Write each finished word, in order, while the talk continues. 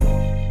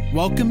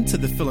Welcome to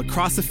the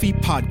Philocrosophy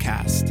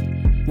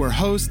Podcast, where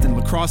host and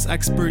lacrosse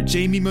expert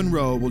Jamie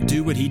Monroe will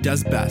do what he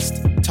does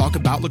best, talk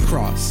about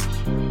lacrosse.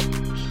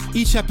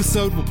 Each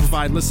episode will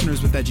provide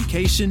listeners with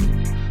education,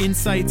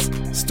 insights,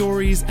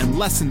 stories, and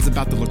lessons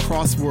about the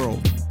lacrosse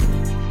world.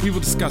 We will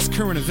discuss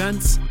current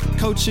events,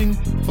 coaching,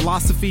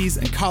 philosophies,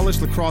 and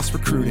college lacrosse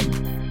recruiting.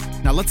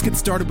 Now let's get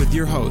started with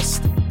your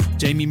host,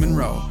 Jamie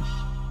Monroe.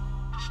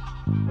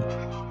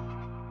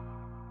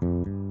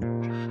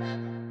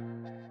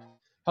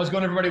 How's it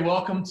going, everybody?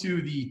 Welcome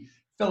to the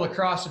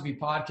Philocrosophy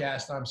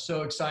Podcast. I'm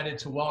so excited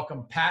to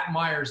welcome Pat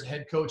Myers, the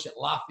head coach at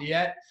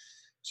Lafayette,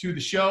 to the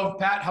show.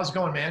 Pat, how's it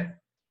going, man?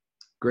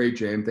 Great,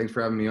 James. Thanks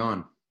for having me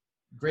on.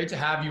 Great to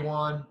have you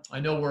on. I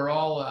know we're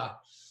all,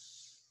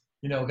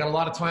 got a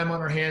lot of time on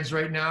our hands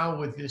right now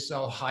with this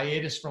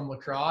hiatus from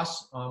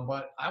lacrosse,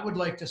 but I would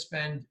like to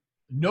spend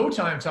no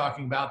time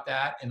talking about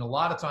that and a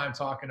lot of time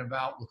talking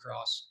about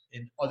lacrosse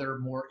and other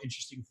more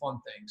interesting,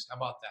 fun things. How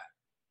about that?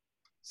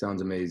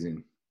 Sounds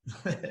amazing.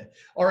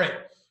 All right.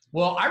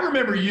 Well, I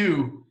remember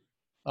you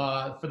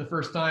for the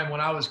first time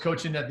when I was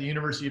coaching at the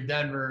University of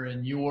Denver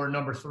and you were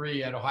number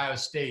 3 at Ohio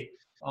State.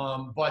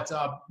 But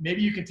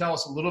maybe you can tell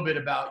us a little bit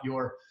about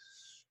your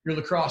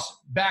lacrosse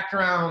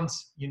background,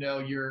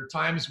 your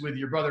times with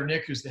your brother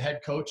Nick, who's the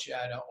head coach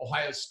at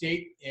Ohio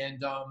State,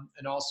 and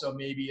also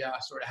maybe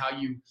sort of how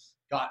you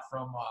got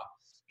from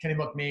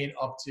Kennebunk, Maine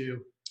up to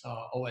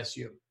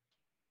OSU.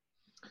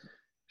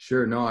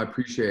 Sure. No, I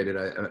appreciate it.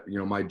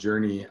 My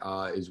journey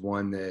is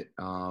one that,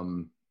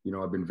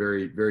 I've been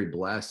very, very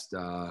blessed,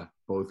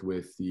 both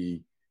with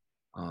the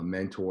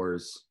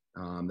mentors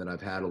that I've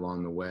had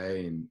along the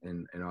way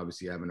and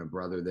obviously having a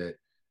brother that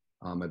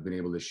I've been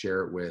able to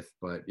share it with.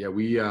 But yeah,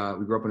 we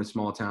grew up in a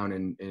small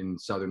town in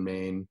southern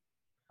Maine,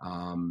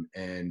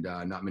 and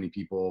not many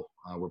people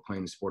were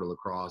playing the sport of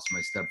lacrosse.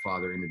 My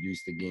stepfather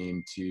introduced the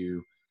game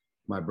to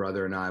my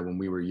brother and I when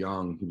we were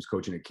young. He was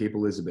coaching at Cape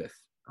Elizabeth,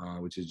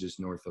 which is just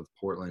north of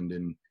Portland.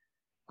 And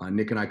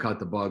Nick and I caught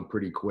the bug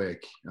pretty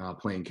quick,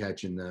 playing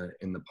catch in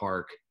the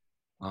park.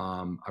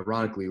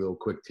 Ironically, a little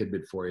quick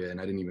tidbit for you,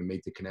 and I didn't even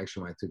make the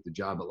connection when I took the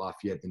job at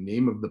Lafayette. The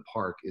name of the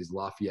park is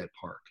Lafayette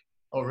Park.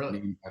 Oh, really?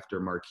 Named after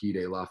Marquis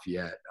de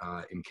Lafayette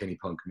in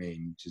Kennebunk,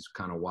 Maine, which is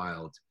kind of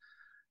wild.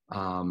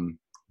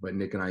 But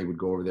Nick and I would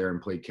go over there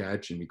and play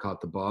catch, and we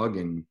caught the bug,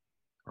 and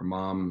our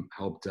mom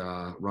helped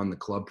run the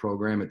club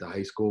program at the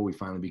high school. We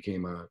finally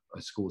became a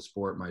school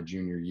sport my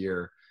junior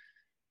year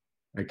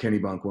at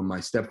Kennebunk when my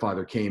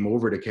stepfather came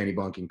over to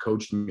Kennebunk and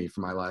coached me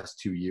for my last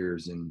 2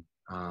 years. And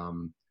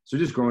so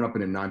just growing up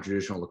in a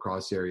non-traditional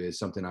lacrosse area is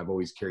something I've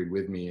always carried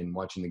with me, and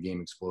watching the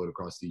game explode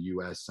across the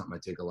U.S., something I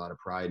take a lot of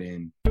pride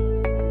in.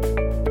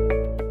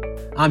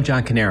 I'm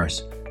John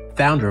Canaris,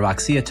 founder of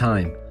Axia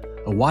Time,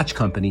 a watch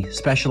company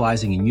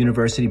specializing in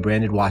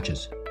university-branded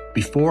watches.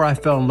 Before I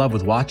fell in love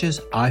with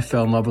watches, I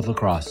fell in love with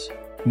lacrosse.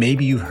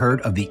 Maybe you've heard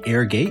of the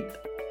Air Gate?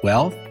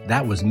 Well,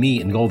 that was me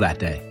in goal that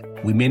day.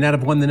 We may not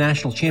have won the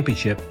national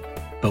championship,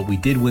 but we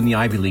did win the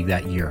Ivy League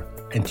that year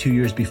and 2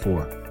 years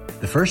before.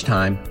 The first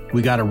time,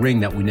 we got a ring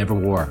that we never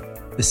wore.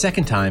 The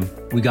second time,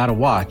 we got a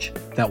watch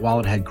that, while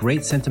it had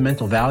great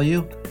sentimental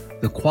value,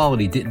 the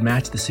quality didn't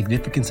match the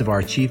significance of our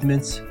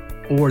achievements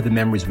or the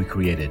memories we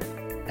created.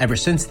 Ever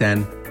since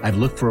then, I've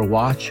looked for a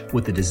watch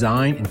with the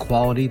design and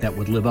quality that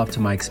would live up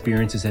to my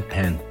experiences at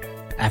Penn.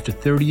 After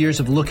 30 years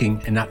of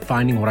looking and not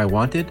finding what I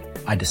wanted,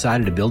 I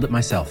decided to build it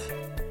myself.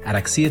 At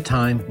Axia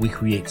Time, we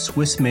create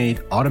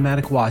Swiss-made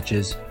automatic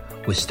watches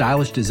with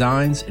stylish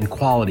designs and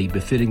quality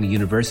befitting the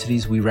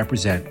universities we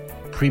represent.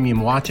 Premium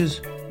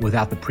watches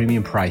without the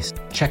premium price.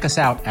 Check us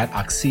out at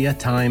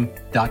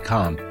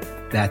axiatime.com.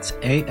 That's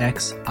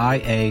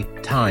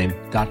AXIA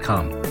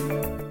time.com.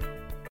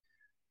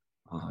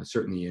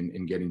 Certainly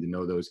in getting to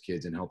know those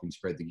kids and helping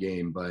spread the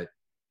game. But,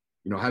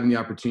 having the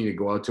opportunity to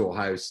go out to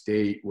Ohio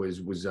State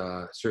was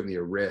certainly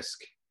a risk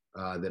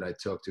that I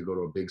took to go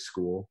to a big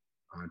school,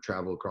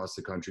 travel across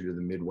the country to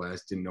the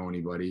Midwest, didn't know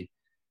anybody,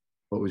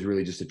 but was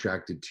really just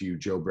attracted to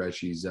Joe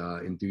Bresci's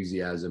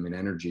enthusiasm and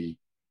energy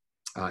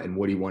and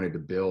what he wanted to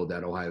build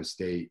at Ohio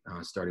State,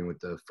 starting with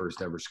the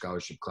first ever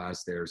scholarship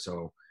class there.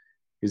 So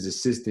his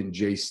assistant,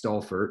 Jay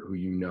Stolfert, who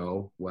you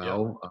know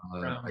well,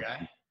 Brown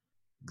guy.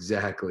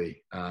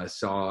 Exactly.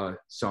 Saw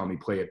me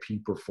play at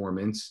peak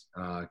performance,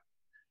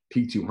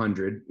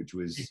 P200, which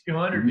was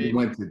P200.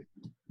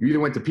 You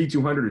either went to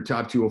P200 or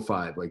top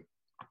 205. Like,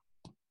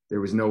 there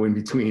was no in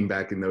between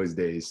back in those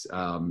days.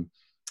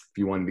 If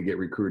you wanted to get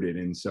recruited,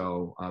 and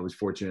so I was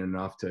fortunate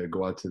enough to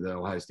go out to the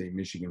Ohio State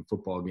Michigan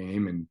football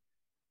game, and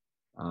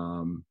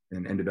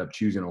ended up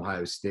choosing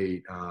Ohio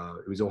State.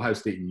 It was Ohio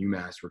State and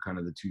UMass were kind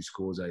of the two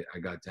schools I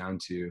got down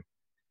to.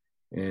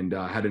 And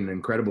had an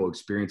incredible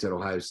experience at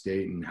Ohio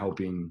State and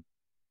helping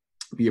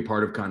be a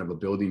part of kind of a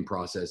building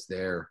process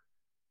there.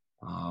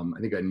 I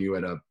think I knew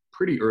at a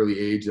pretty early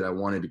age that I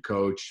wanted to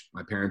coach.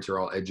 My parents are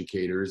all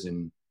educators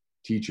and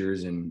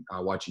teachers, and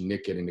watching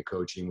Nick get into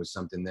coaching was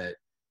something that,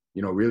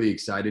 really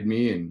excited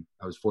me. And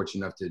I was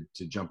fortunate enough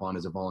to jump on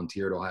as a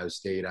volunteer at Ohio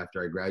State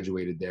after I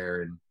graduated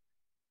there. And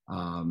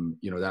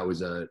you know, that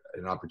was an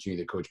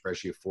opportunity that Coach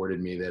Bresci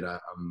afforded me that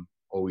I'm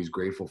always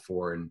grateful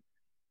for. And,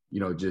 you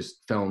know,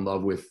 just fell in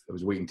love with, I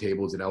was waiting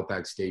tables at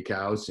Outback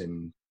Steakhouse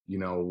and, you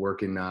know,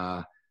 working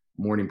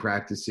morning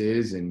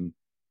practices and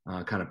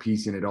kind of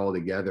piecing it all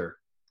together.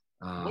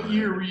 What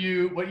year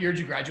did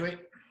you graduate?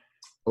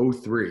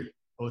 03.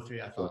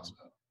 03, I thought so.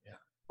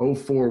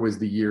 04 was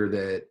the year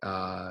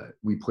that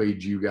we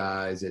played you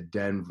guys at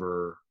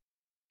Denver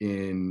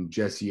in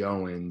Jesse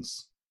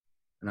Owens.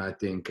 And I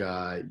think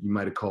you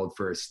might have called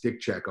for a stick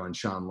check on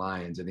Sean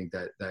Lyons. I think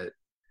that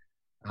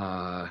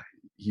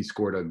he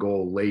scored a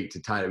goal late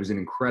to tie. It was an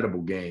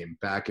incredible game,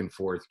 back and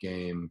forth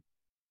game.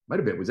 Might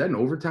have been. Was that an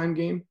overtime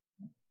game?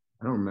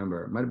 I don't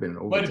remember. It might have been an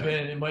overtime.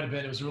 It might have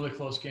been. It was a really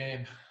close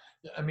game.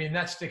 I mean,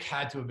 that stick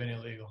had to have been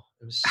illegal.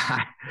 It was.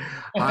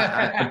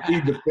 I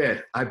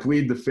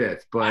plead the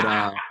fifth.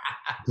 But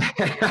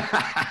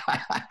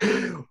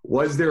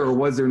was there or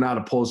was there not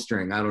a pull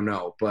string? I don't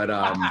know. But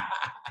I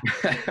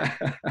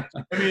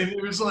mean,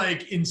 it was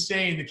like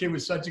insane. The kid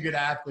was such a good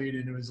athlete,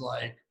 and it was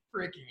like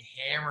freaking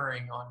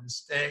hammering on the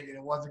stick, and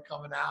it wasn't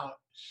coming out.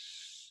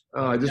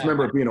 I just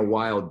remember it being a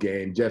wild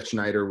game. Jeff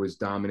Schneider was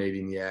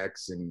dominating the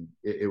X, and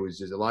it was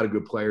just a lot of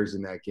good players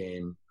in that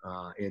game.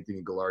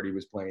 Anthony Gallardi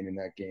was playing in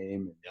that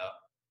game. And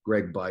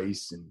Greg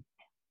Bice and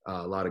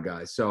a lot of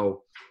guys.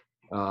 So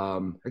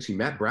actually,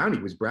 Matt Brownie.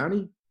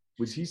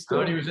 Was he still?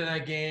 Brownie was in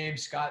that game.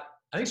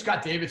 I think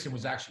Scott Davidson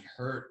was actually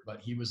hurt,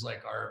 but he was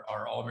like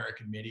our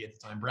All-American midi at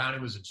the time. Brownie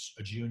was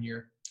a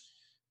junior.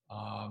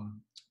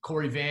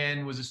 Corey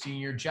Van was a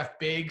senior. Jeff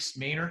Biggs,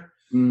 Maynor,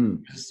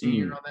 was a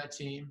senior on that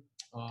team.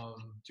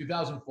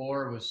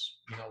 2004 was,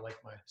 you know, like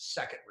my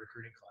second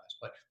recruiting class,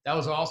 but that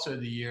was also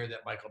the year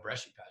that Michael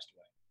Bresci passed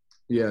away.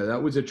 Yeah, that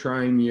was a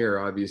trying year,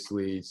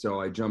 obviously. So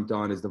I jumped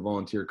on as the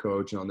volunteer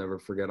coach, and I'll never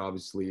forget,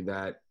 obviously,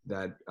 that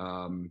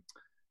the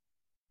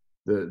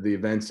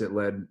events that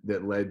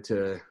led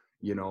to,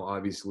 you know,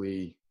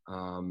 obviously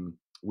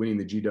winning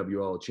the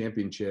GWL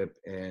championship,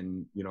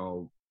 and, you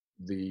know,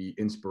 the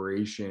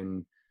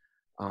inspiration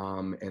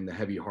and the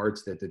heavy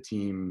hearts that the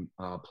team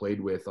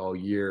played with all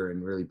year,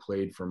 and really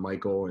played for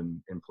Michael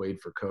and played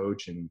for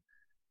Coach. And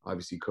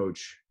obviously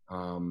Coach,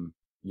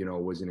 you know,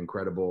 was an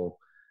incredible,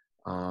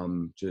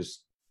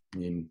 just, I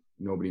mean,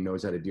 nobody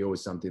knows how to deal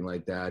with something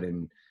like that.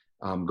 And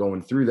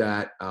going through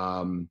that,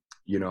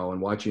 you know, and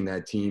watching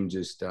that team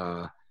just,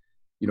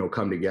 you know,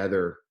 come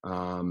together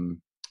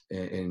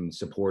in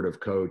support of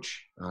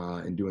Coach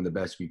and doing the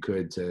best we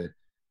could to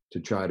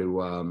try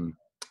to,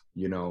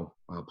 you know,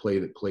 play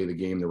the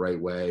game the right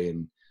way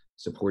and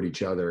support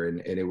each other. And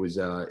it was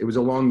a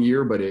long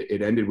year, but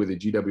it ended with a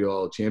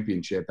GWL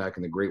championship back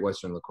in the Great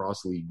Western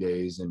Lacrosse League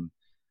days. And,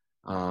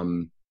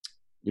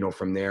 you know,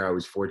 from there, I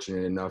was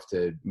fortunate enough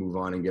to move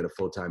on and get a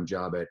full-time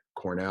job at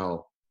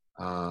Cornell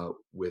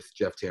with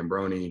Jeff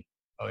Tambroni.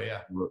 Oh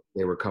yeah.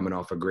 They were coming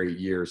off a great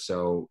year.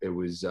 So it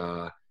was,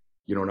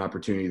 you know, an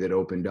opportunity that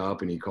opened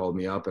up, and he called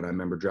me up, and I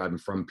remember driving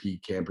from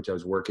Pete Camp, which I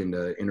was working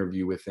to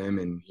interview with him,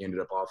 and he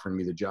ended up offering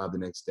me the job the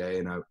next day,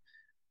 and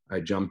I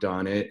jumped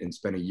on it and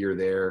spent a year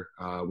there.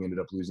 We ended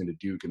up losing to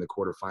Duke in the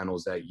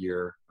quarterfinals that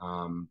year.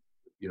 You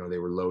know, they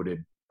were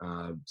loaded,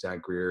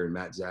 Zach Greer and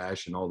Matt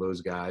Zash and all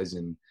those guys.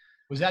 And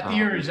was that the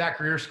year Zach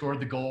Greer scored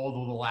the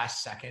goal the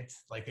last second,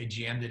 like they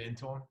jammed it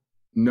into him?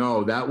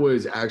 No, that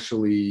was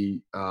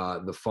actually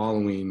the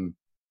following.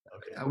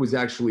 Okay. That was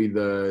actually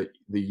the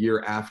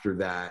year after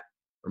that.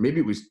 Or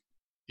maybe it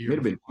may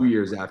have been 2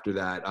 years after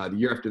that. The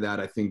year after that,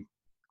 I think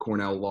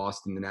Cornell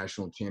lost in the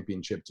national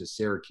championship to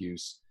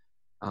Syracuse.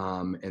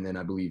 And then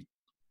I believe,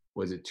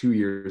 was it 2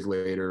 years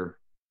later,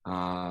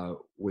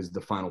 was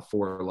the Final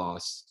Four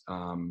loss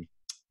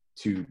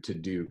to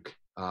Duke,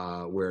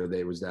 where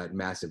there was that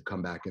massive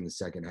comeback in the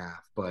second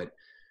half. But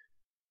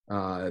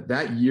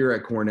that year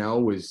at Cornell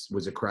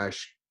was a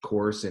crash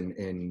course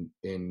in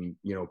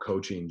you know,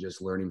 coaching,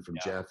 just learning from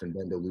Jeff and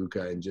Ben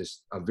DeLuca, and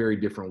just a very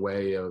different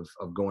way of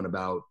going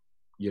about,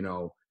 you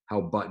know, how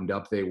buttoned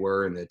up they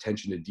were, and the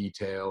attention to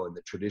detail and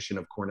the tradition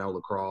of Cornell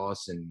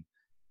lacrosse. And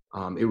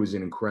it was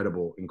an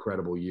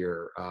incredible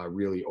year.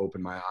 Really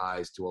opened my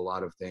eyes to a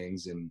lot of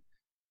things. And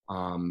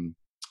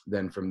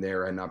then from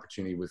there, I had an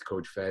opportunity with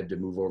Coach Fed to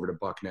move over to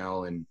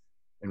Bucknell and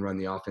run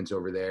the offense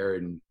over there.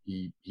 And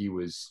he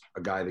was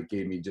a guy that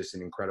gave me just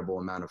an incredible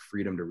amount of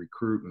freedom to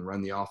recruit and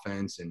run the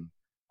offense. And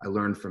I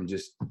learned from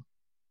just, you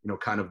know,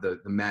 kind of the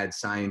mad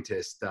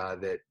scientist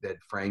that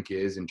Frank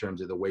is, in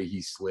terms of the way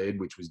he slid,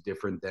 which was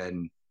different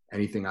than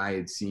anything I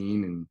had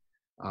seen. And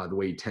the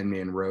way he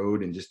 10-man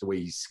rode, and just the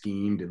way he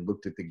schemed and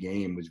looked at the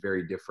game was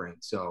very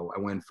different. So I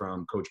went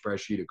from Coach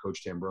Bresci to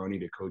Coach Tambroni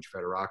to Coach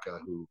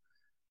Federica, who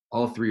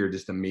all three are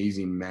just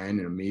amazing men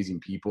and amazing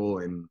people,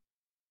 and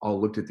all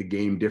looked at the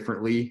game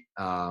differently,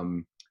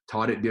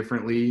 taught it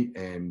differently,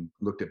 and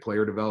looked at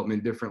player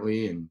development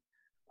differently. And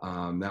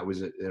that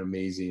was an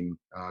amazing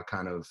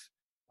kind of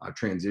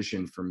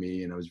transition for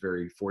me. And I was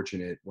very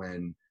fortunate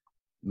when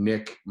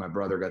Nick, my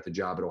brother, got the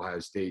job at Ohio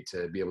State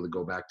to be able to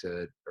go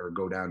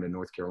down to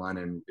North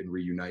Carolina and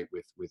reunite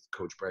with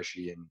Coach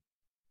Bresci in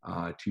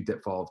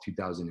fall of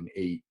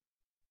 2008.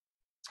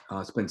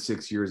 Spent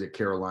 6 years at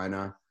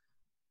Carolina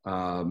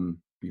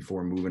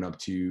before moving up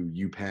to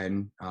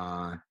UPenn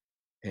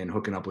and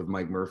hooking up with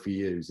Mike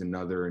Murphy, who's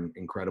another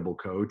incredible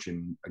coach,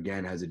 and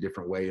again has a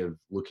different way of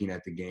looking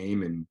at the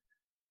game, and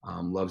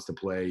loves to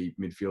play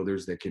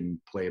midfielders that can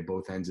play at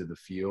both ends of the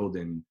field,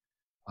 and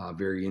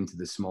very into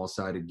the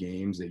small-sided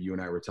games that you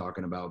and I were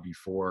talking about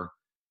before,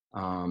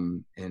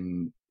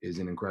 and is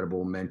an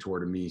incredible mentor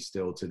to me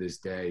still to this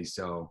day.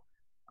 So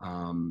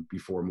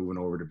before moving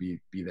over to be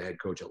the head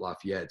coach at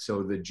Lafayette.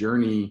 So the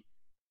journey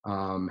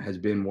has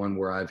been one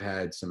where I've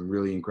had some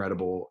really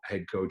incredible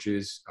head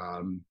coaches.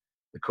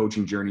 The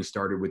coaching journey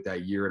started with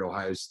that year at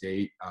Ohio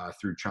State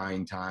through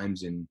trying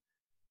times, and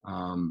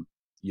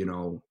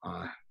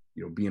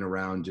being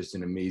around just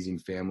an amazing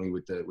family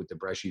with the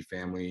Bresci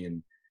family,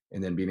 and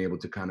then being able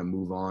to kind of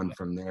move on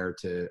from there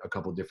to a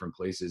couple different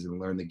places and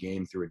learn the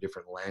game through a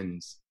different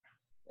lens,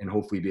 and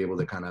hopefully be able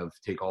to kind of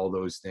take all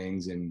those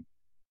things and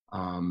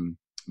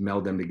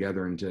meld them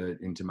together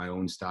into my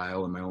own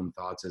style and my own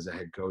thoughts as a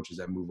head coach as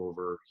I move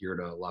over here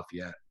to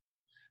Lafayette.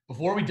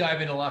 Before we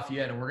dive into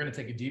Lafayette, and we're going to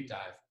take a deep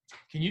dive,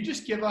 can you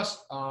just give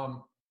us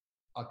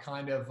a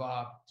kind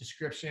of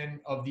description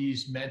of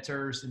these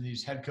mentors and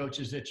these head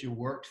coaches that you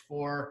worked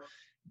for,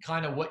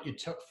 kind of what you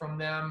took from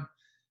them?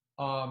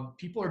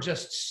 People are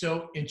just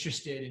so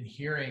interested in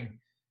hearing,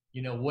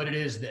 what it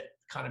is that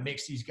kind of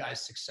makes these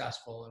guys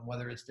successful, and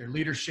whether it's their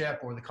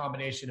leadership or the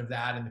combination of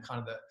that and the kind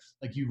of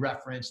like you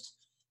referenced,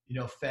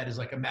 Fed is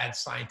like a mad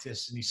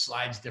scientist and he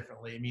slides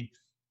differently. I mean,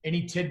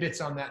 any tidbits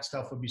on that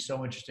stuff would be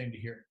so interesting to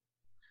hear.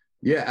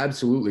 Yeah,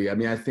 absolutely. I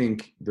mean, I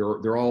think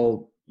they're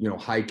all,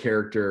 high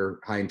character,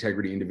 high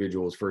integrity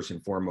individuals first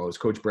and foremost.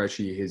 Coach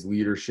Bresci, his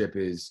leadership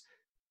is,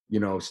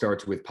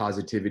 starts with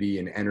positivity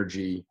and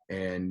energy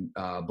and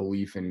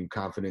belief and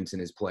confidence in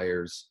his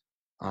players.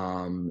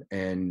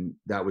 And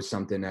that was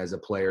something as a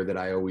player that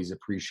I always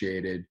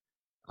appreciated,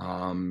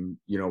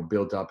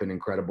 built up an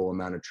incredible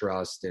amount of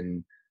trust,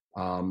 and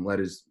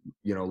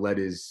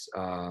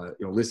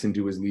listen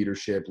to his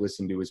leadership,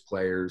 listen to his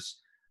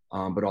players,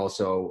 but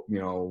also,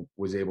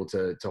 was able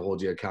to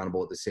hold you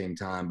accountable at the same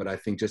time. But I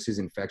think just his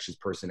infectious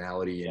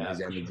personality and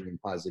his energy and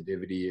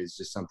positivity is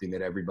just something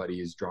that everybody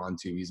is drawn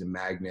to. He's a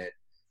magnet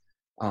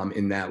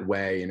in that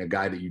way, and a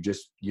guy that you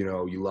just,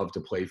 you love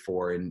to play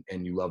for and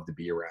you love to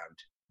be around.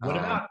 What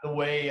about the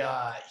way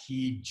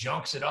he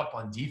junks it up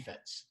on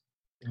defense?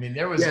 I mean,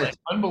 there was like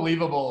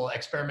unbelievable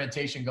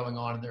experimentation going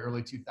on in the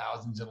early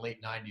 2000s and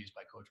late 90s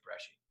by Coach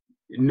Bresci.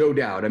 No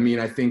doubt. I mean,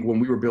 I think when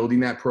we were building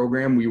that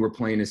program, we were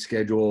playing a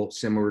schedule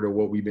similar to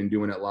what we've been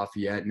doing at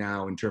Lafayette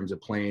now in terms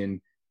of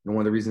playing. And one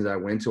of the reasons I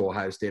went to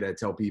Ohio State, I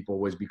tell people,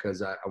 was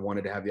because I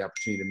wanted to have the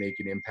opportunity to make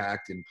an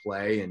impact and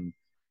play. And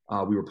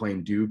we were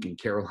playing Duke and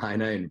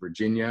Carolina and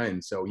Virginia.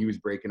 And so he was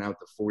breaking out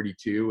the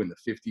 42 and the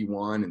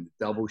 51 and the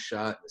double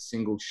shot, and the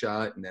single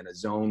shot, and then a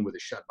zone with a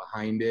shot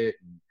behind it,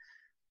 and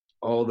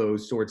all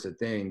those sorts of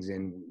things.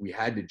 And we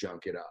had to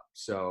junk it up.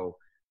 So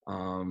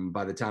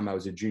by the time I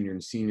was a junior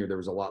and senior, there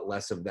was a lot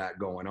less of that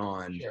going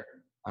on. Sure.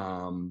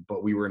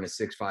 But we were in a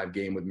 6-5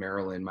 game with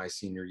Maryland my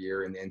senior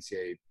year in the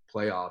NCAA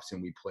playoffs,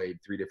 and we played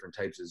 3 different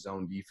types of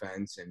zone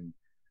defense and,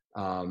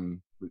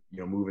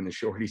 moving the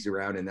shorties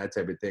around and that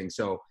type of thing.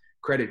 So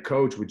credit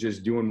Coach with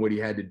just doing what he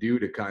had to do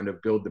to kind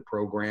of build the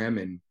program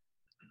and,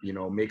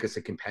 make us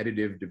a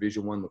competitive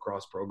Division I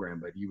lacrosse program.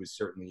 But he was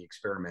certainly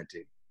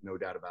experimenting, no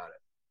doubt about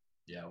it.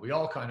 Yeah, we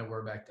all kind of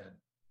were back then.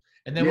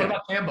 And then what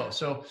about Tambo?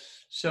 So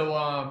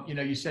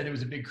you said it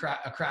was a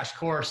crash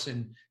course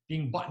and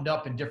being buttoned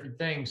up in different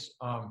things.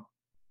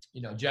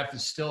 Jeff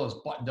is still as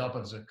buttoned up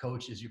as a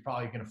coach as you're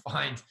probably going to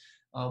find.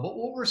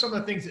 What were some of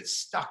the things that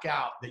stuck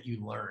out that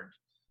you learned?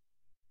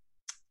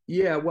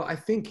 Yeah, well, I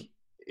think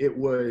it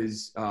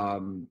was,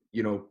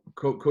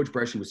 Coach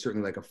Bresci was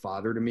certainly like a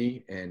father to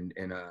me and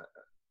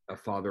a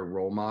father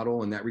role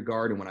model in that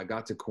regard. And when I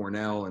got to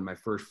Cornell and my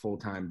first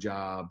full-time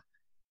job,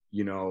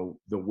 the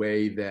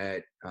way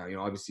that,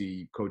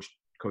 obviously Coach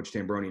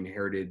Tambroni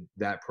inherited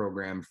that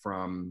program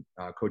from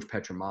Coach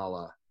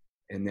Petramala,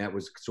 and that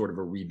was sort of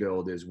a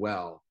rebuild as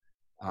well.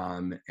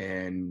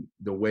 And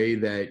the way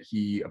that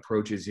he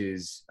approaches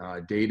his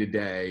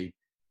day-to-day,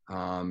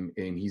 and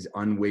he's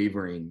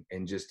unwavering,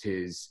 and just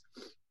his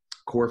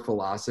core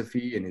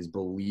philosophy and his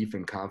belief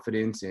and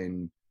confidence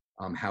in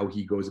how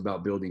he goes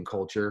about building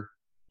culture,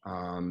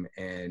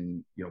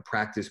 and,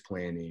 practice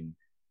planning,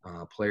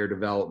 player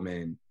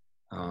development,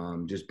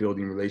 just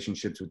building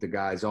relationships with the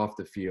guys off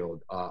the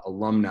field,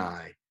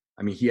 alumni.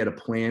 I mean, he had a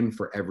plan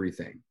for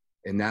everything.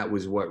 And that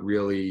was what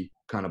really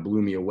kind of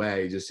blew me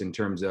away, just in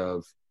terms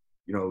of,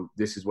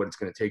 this is what it's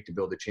going to take to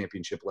build a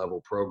championship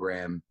level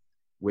program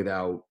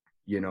without,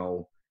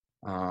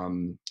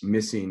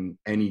 missing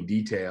any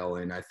detail.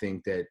 And I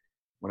think that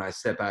when I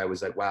stepped by, I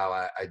was like, wow,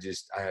 I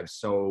have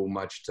so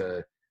much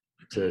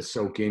to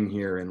soak in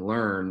here and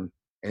learn.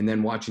 And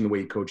then watching the way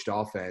he coached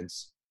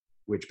offense,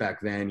 which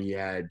back then he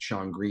had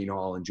Sean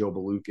Greenhall and Joe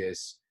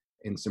Balukas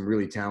and some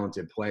really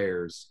talented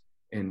players,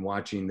 and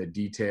watching the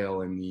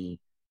detail and the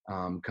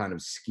kind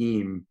of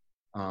scheme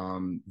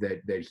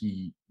that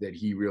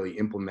he really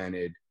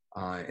implemented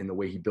and the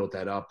way he built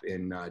that up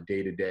in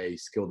day-to-day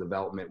skill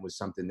development was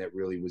something that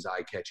really was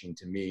eye-catching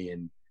to me,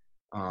 and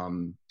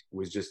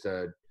was just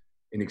an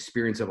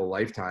experience of a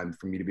lifetime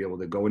for me to be able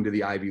to go into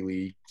the Ivy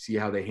League, see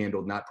how they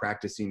handled not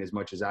practicing as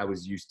much as I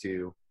was used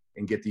to,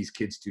 and get these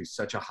kids to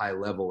such a high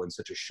level in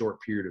such a short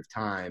period of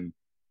time,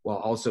 while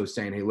also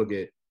saying, hey, look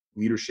at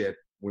leadership.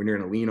 We're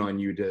going to lean on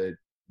you to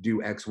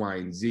do X, Y,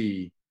 and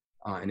Z,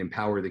 and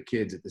empower the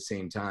kids at the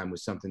same time,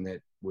 was something that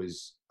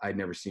I'd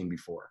never seen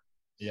before.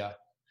 Yeah.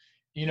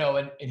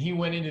 And he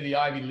went into the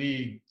Ivy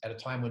League at a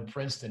time when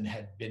Princeton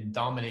had been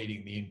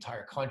dominating the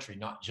entire country,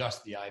 not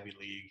just the Ivy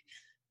League.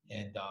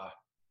 And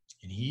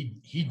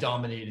he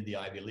dominated the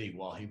Ivy League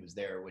while he was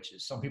there, which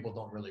is, some people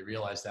don't really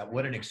realize that.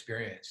 What an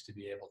experience to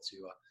be able to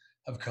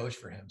have coached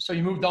for him. So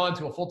you moved on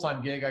to a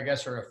full-time gig, I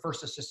guess, or a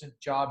first assistant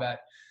job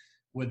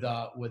with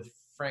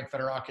Frank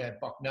Federaca at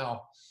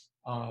Bucknell.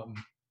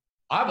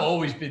 I've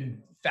always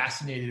been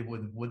fascinated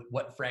with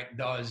what Frank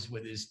does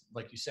with his,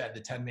 like you said,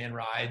 the 10-man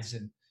rides,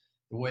 and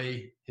the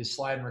way his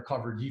slide and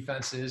recover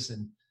defense is,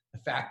 and the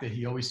fact that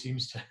he always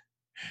seems to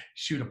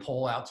shoot a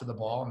pole out to the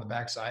ball on the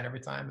backside every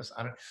time.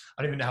 I don't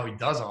even know how he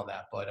does all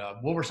that, but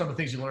what were some of the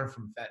things you learned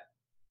from Fed?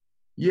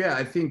 Yeah,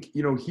 I think,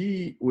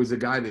 he was a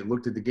guy that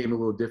looked at the game a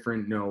little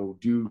different,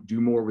 do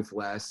more with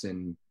less,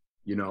 and,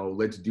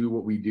 let's do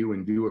what we do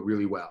and do it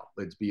really well.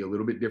 Let's be a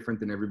little bit different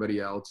than everybody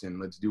else,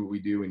 and let's do what we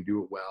do and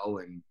do it well.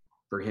 And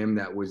for him,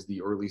 that was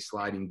the early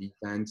sliding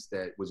defense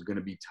that was going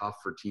to be tough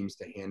for teams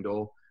to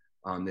handle,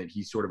 that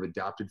he sort of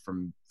adopted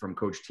from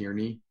Coach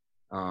Tierney.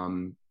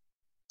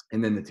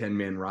 And then the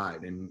 10-man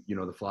ride, and,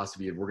 the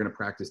philosophy of, we're going to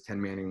practice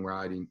 10-man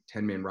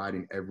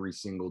riding every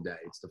single day.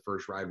 It's the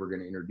first ride we're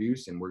going to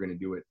introduce, and we're going to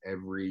do it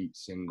every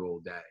single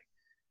day.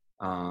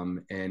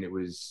 And it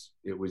was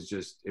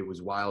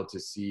wild to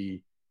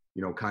see,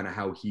 kind of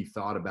how he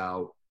thought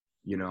about,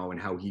 and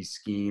how he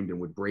schemed and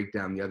would break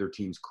down the other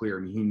team's clear.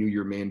 I mean, he knew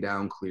your man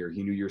down clear.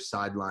 He knew your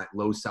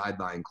low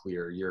sideline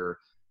clear.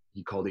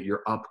 He called it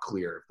your up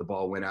clear if the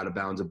ball went out of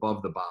bounds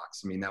above the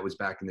box. I mean, that was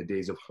back in the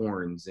days of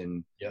horns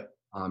and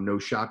no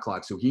shot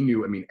clock. So he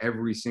knew,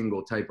 every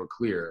single type of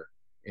clear,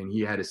 and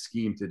he had a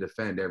scheme to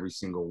defend every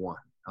single one.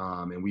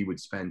 And we would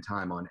spend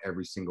time on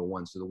every single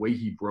one. So the way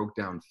he broke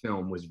down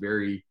film was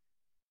very,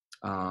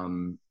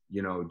 again,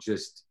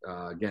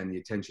 the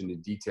attention to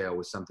detail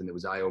was something that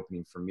was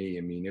eye-opening for me.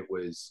 I mean, it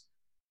was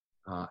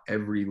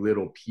every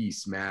little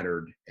piece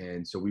mattered.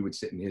 And so we would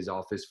sit in his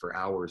office for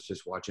hours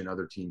just watching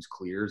other teams'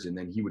 clears. And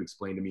then he would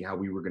explain to me how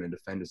we were going to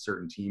defend a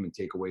certain team and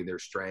take away their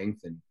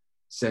strength and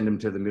send them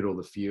to the middle of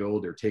the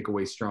field, or take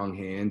away strong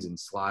hands and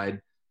slide,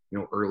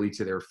 early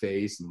to their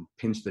face and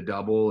pinch the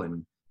double.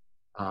 And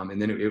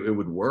then it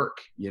would work,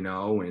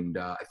 and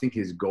I think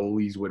his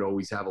goalies would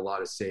always have a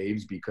lot of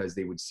saves because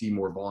they would see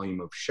more volume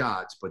of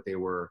shots, but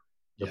the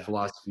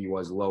philosophy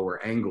was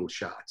lower angle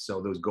shots. So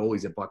those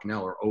goalies at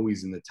Bucknell are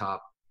always in the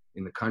top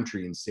in the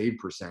country in save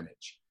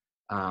percentage,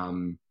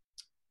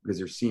 because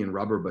they're seeing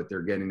rubber, but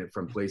they're getting it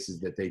from places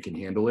that they can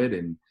handle it.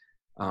 And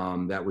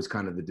that was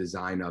kind of the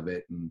design of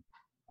it. And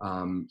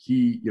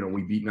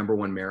we beat number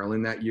 1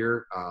 Maryland that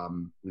year.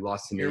 We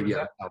lost to Navy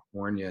out of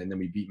California, and then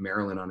we beat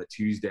Maryland on a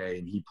Tuesday,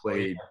 and he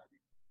played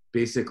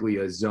basically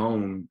a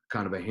zone,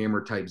 kind of a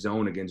hammer type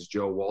zone against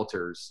Joe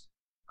Walters,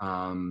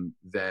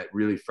 that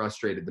really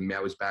frustrated them.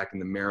 That was back in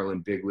the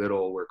Maryland Big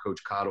Little, where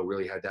Coach Cottle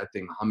really had that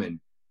thing humming,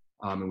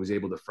 and was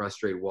able to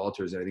frustrate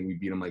Walters. And I think we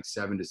beat him like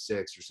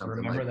 7-6 or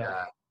something like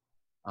that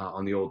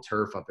on the old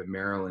turf up at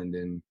Maryland.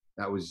 And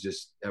that was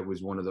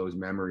one of those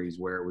memories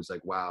where it was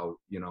like, wow,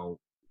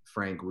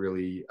 Frank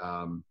really,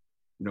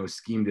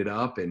 schemed it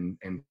up and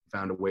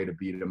found a way to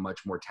beat a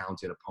much more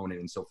talented opponent.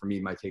 And so for me,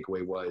 my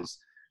takeaway was,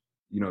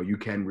 you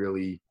can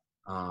really,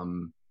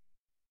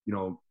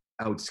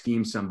 out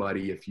scheme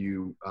somebody if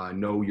you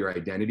know your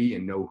identity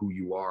and know who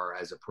you are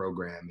as a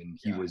program. And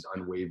he was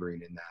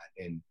unwavering in that,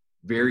 and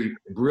very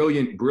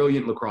brilliant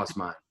lacrosse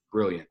mind.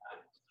 Brilliant.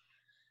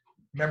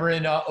 Remember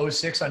in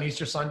 06 on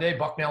Easter Sunday,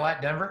 Bucknell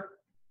at Denver?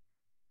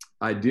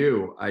 I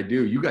do.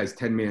 You guys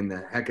 10-man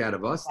the heck out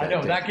of us. I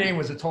know that game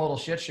was a total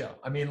shit show.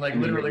 I mean,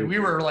 literally, we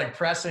were like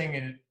pressing,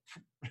 and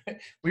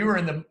we were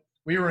in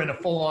a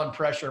full-on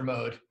pressure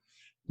mode.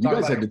 You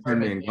guys had the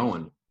 10-man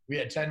going. We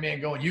had 10-man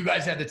going. You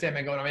guys had the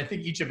 10-man going. I mean, I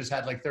think each of us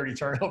had like 30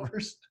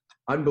 turnovers.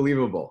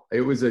 Unbelievable.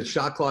 It was a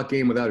shot clock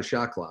game without a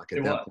shot clock.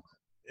 It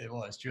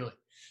was truly.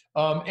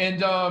 So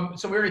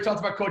we already talked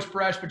about Coach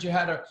Bresh, but you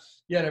had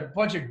a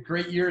bunch of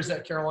great years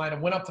at Carolina.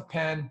 Went up to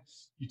Penn.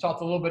 You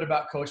talked a little bit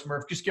about Coach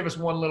Murph. Just give us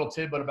one little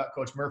tidbit about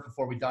Coach Murph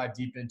before we dive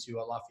deep into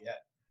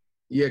Lafayette.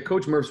 Yeah,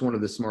 Coach Murph's one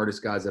of the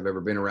smartest guys I've ever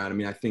been around. I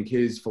mean, I think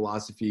his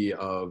philosophy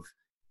of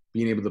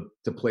being able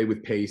to play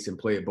with pace and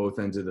play at both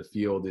ends of the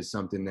field is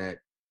something that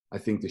I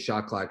think the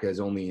shot clock has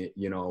only,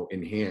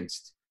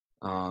 enhanced,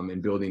 in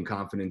building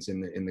confidence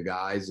in the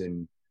guys.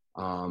 And,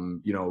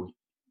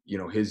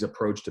 his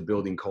approach to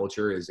building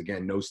culture is,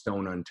 again, no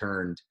stone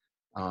unturned,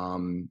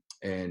 and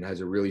has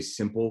a really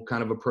simple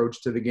kind of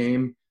approach to the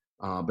game.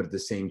 But at the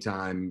same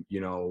time,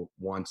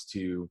 wants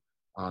to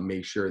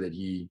make sure that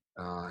he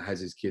has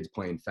his kids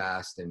playing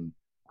fast and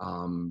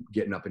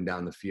getting up and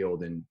down the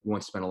field. And we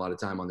want to spend a lot of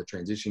time on the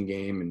transition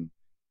game and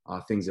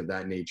things of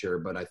that nature.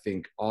 But I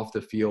think off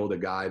the field, a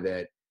guy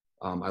that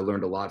I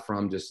learned a lot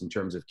from, just in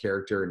terms of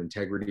character and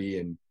integrity,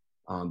 and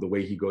the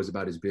way he goes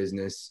about his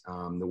business,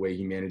 the way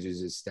he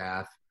manages his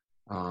staff.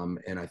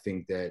 And I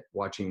think that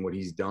watching what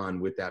he's done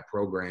with that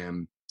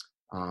program,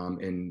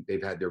 and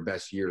they've had their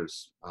best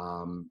years,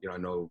 I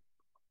know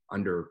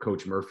under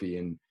Coach Murphy,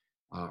 and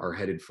are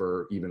headed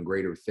for even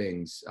greater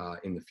things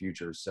in the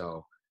future.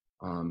 So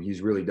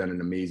he's really done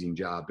an amazing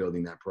job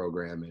building that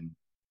program, and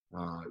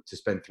to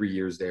spend 3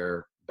 years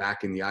there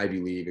back in the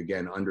Ivy League,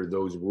 again, under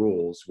those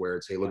rules where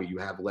it's, hey, look, you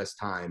have less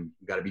time,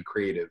 you got to be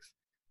creative.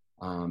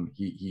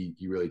 He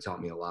really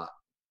taught me a lot.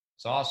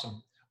 It's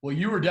awesome. Well,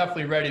 you were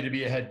definitely ready to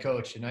be a head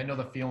coach. And I know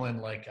the feeling,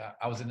 like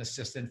I was an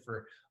assistant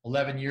for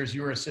 11 years.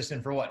 You were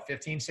assistant for what,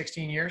 15,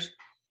 16 years?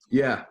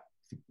 Yeah,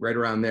 right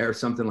around there,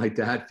 something like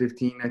that,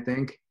 15, I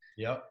think.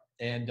 Yep.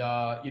 And,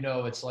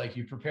 it's like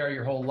you prepare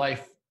your whole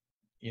life,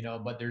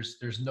 but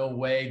there's no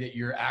way that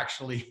you're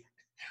actually,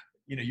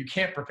 you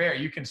can't prepare.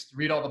 You can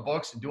read all the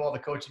books and do all the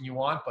coaching you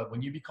want, but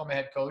when you become a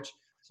head coach,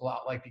 it's a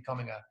lot like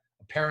becoming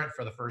a parent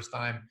for the first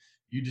time.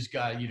 You're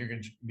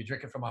going to be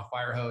drinking from a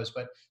fire hose.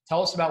 But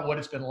tell us about what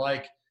it's been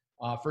like,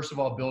 first of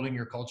all, building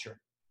your culture.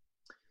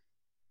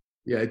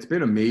 Yeah, it's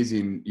been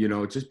amazing.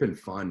 It's just been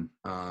fun.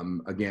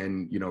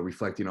 Again,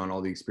 reflecting on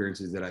all the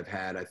experiences that I've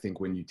had, I think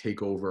when you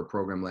take over a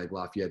program like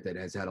Lafayette that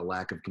has had a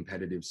lack of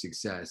competitive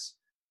success,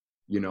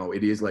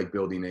 it is like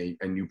building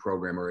a new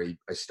program, or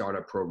a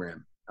startup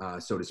program,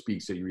 so to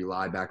speak. So you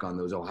rely back on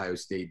those Ohio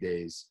State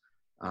days,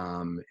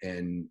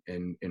 and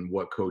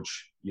what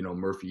Coach,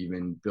 Murphy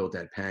even built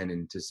at Penn,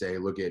 and to say,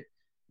 look at,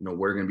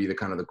 we're going to be the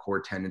kind of the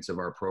core tenets of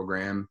our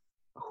program.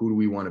 Who do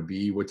we want to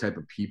be? What type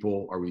of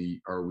people are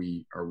we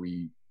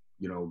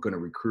going to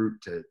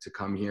recruit to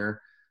come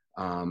here,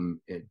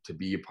 to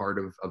be a part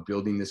of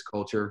building this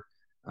culture?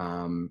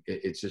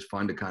 It's just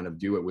fun to kind of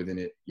do it within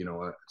it,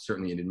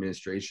 certainly an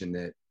administration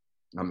that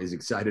is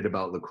excited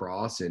about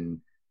lacrosse and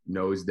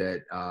knows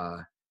that,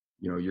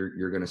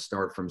 you're going to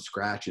start from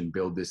scratch and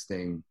build this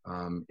thing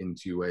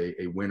into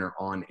a winner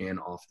on and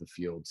off the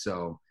field.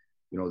 So,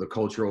 the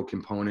cultural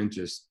component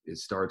it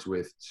starts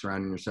with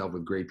surrounding yourself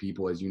with great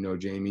people, as you know,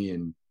 Jamie,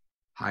 and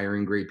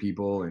hiring great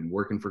people and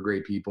working for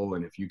great people.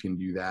 And if you can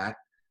do that,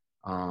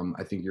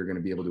 I think you're going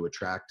to be able to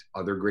attract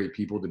other great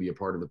people to be a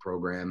part of the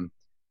program,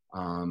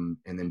 and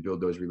then build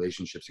those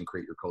relationships and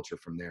create your culture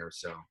from there.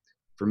 So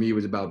for me, it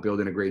was about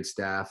building a great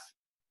staff.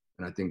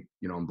 And I think,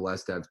 I'm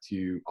blessed to have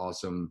two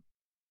awesome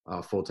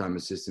full-time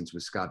assistants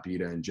with Scott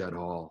Bita and Judd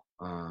Hall.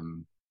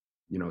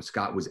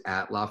 Scott was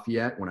at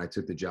Lafayette when I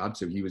took the job,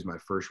 so he was my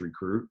first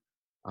recruit,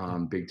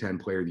 Big Ten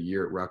Player of the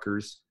Year at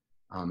Rutgers,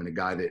 and a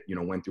guy that,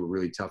 went through a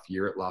really tough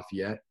year at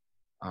Lafayette,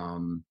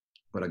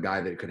 but a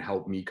guy that could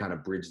help me kind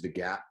of bridge the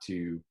gap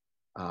to,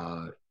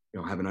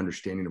 have an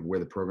understanding of where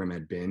the program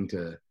had been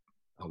to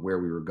where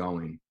we were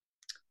going.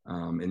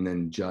 And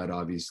then Judd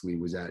obviously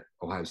was at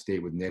Ohio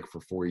State with Nick for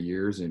 4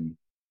 years, and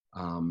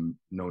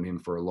known him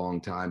for a long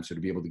time. So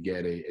to be able to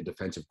get a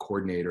defensive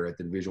coordinator at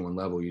the Division I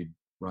level, you'd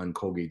run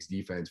Colgate's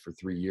defense for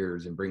 3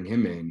 years, and bring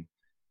him in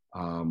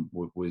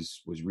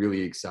was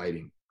really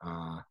exciting.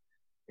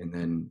 And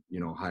then,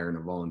 hiring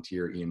a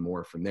volunteer, Ian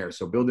Moore, from there.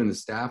 So building the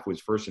staff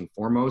was first and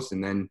foremost,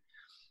 and then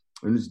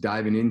just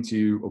diving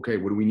into, okay,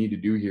 what do we need to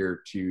do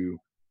here to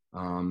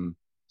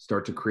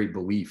start to create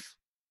belief,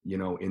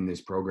 in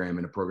this program,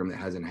 and a program that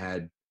hasn't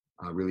had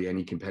really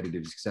any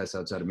competitive success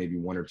outside of maybe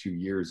 1 or 2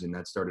 years. And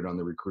that started on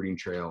the recruiting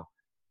trail.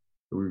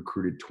 We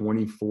recruited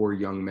 24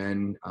 young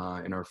men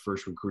in our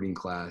first recruiting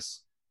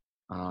class.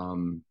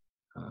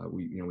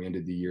 We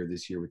ended the year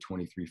this year with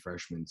 23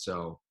 freshmen.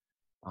 So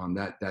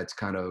that's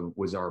kind of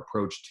was our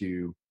approach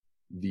to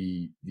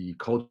the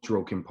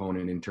cultural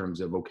component, in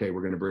terms of, okay,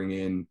 we're going to bring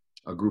in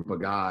a group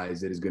of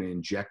guys that is going to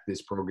inject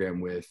this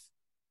program with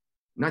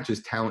not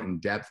just talent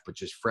and depth, but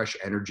just fresh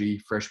energy,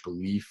 fresh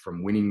belief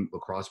from winning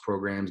lacrosse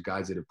programs,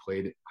 guys that have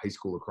played high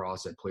school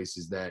lacrosse at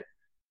places that,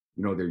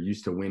 they're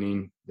used to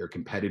winning, they're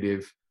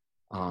competitive,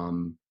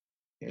 and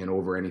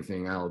over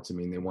anything else,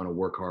 they want to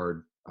work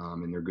hard,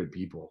 and they're good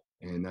people.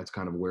 And that's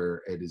kind of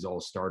where it has all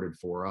started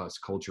for us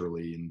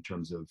culturally, in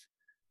terms of,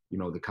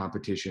 the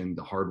competition,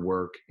 the hard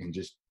work, and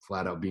just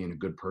flat out being a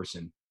good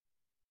person.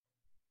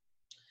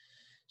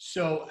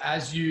 So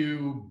as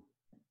you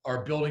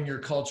are building your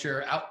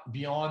culture out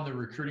beyond the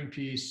recruiting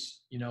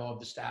piece, of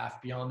the staff,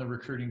 beyond the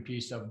recruiting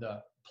piece of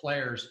the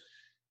players,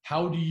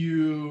 how do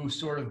you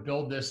sort of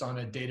build this on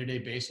a day-to-day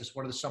basis?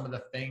 What are some of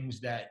the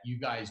things that you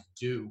guys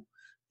do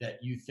that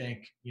you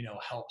think,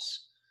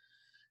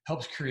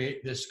 helps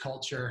create this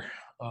culture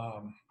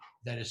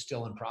that is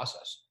still in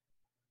process?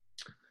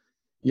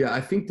 Yeah,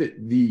 I think that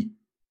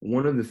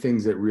one of the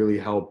things that really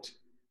helped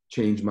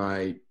change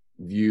my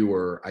view,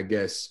 or I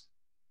guess,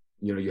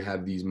 you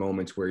have these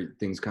moments where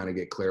things kind of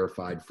get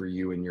clarified for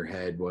you in your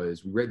head,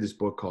 was we read this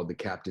book called The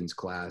Captain's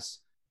Class,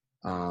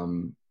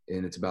 and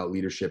it's about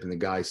leadership, and the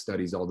guy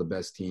studies all the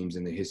best teams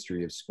in the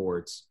history of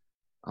sports.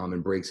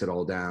 and breaks it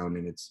all down.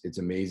 And it's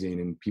amazing.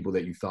 And people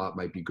that you thought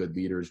might be good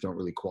leaders don't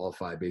really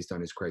qualify based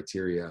on his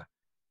criteria.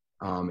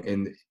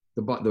 And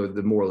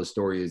the moral of the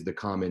story is the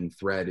common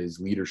thread is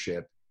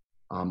leadership.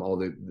 All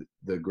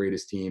the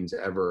greatest teams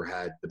ever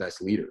had the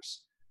best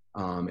leaders,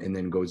 and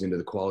then goes into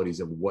the qualities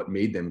of what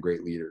made them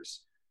great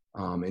leaders.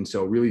 And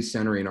so really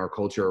centering our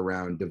culture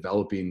around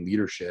developing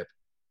leadership,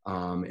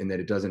 and that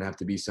it doesn't have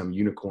to be some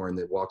unicorn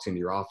that walks into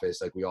your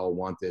office. Like we all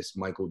want this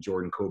Michael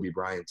Jordan, Kobe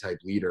Bryant type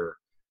leader,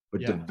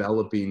 but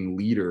developing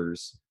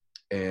leaders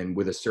and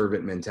with a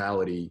servant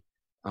mentality,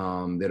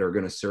 that are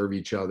going to serve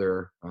each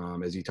other,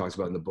 as he talks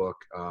about in the book,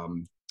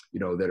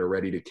 that are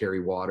ready to carry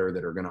water,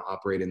 that are going to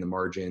operate in the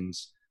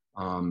margins,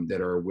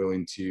 that are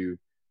willing to,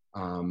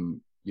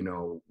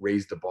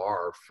 raise the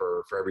bar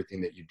for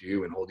everything that you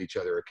do and hold each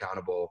other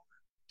accountable,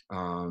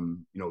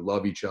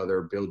 love each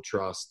other, build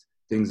trust,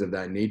 things of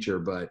that nature.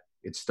 But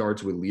it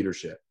starts with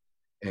leadership,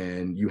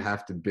 and you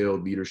have to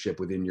build leadership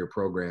within your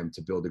program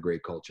to build a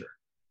great culture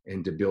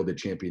and to build a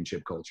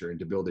championship culture and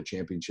to build a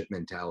championship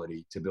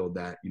mentality, to build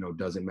that,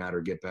 doesn't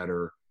matter, get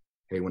better.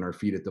 Hey, when our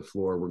feet at the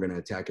floor, we're going to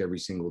attack every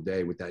single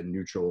day with that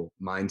neutral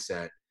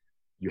mindset.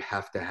 You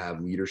have to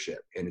have leadership,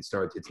 and it's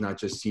not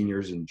just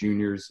seniors and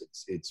juniors,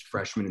 it's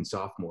freshmen and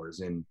sophomores.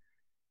 And,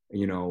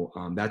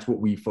 that's what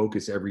we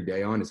focus every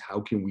day on, is how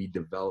can we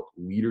develop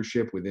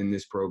leadership within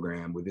this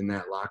program, within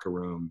that locker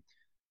room,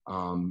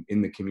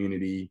 in the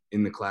community,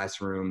 in the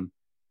classroom,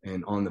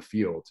 and on the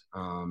field.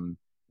 And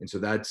so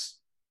that's,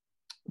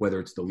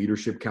 whether it's the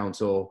leadership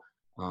council,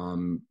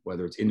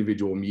 whether it's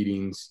individual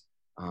meetings,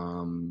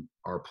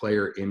 our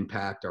player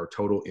impact, our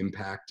total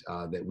impact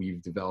that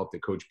we've developed,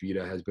 that Coach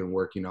Bita has been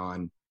working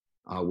on,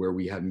 where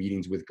we have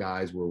meetings with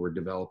guys where we're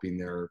developing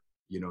their,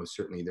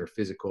 certainly their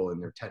physical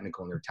and their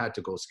technical and their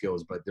tactical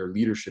skills, but their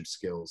leadership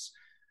skills.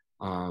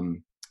 I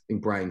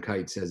think Brian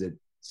Kite says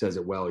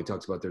it well. He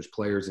talks about there's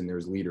players and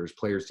there's leaders.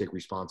 Players take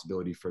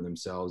responsibility for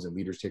themselves, and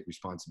leaders take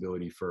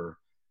responsibility for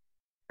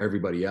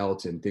everybody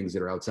else and things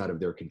that are outside of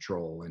their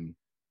control. And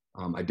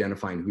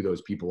identifying who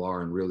those people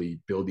are and really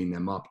building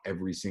them up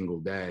every single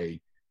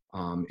day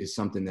is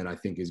something that I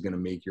think is going to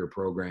make your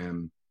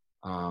program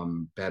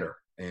better.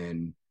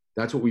 And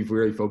that's what we've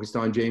really focused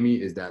on, Jamie,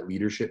 is that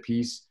leadership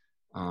piece,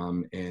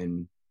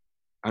 and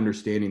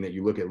understanding that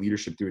you look at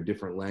leadership through a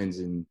different lens,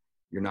 and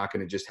you're not going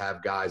to just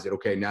have guys that,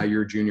 okay, now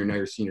you're a junior, now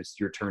you're a senior, it's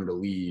your turn to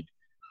lead.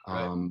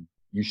 Right.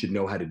 You should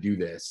know how to do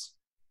this,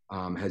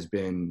 has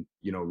been,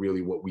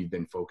 really what we've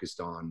been focused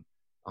on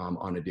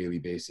a daily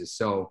basis.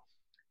 So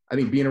I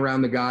think being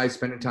around the guys,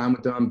 spending time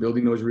with them,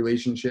 building those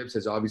relationships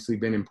has obviously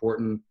been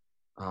important.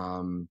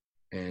 And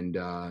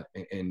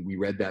we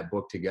read that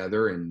book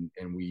together, and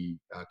we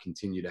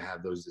continue to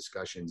have those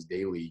discussions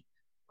daily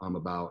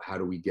about how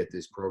do we get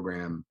this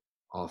program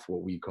off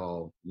what we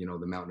call,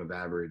 the mountain of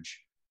average,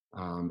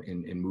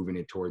 and moving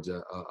it towards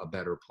a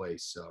better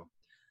place. So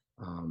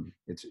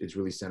it's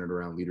really centered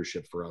around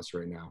leadership for us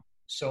right now.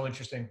 So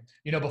interesting.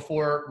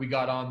 Before we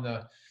got on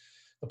the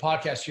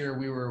podcast here,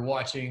 we were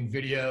watching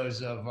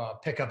videos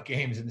of pickup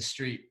games in the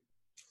street,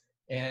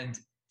 and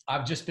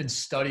I've just been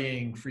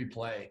studying free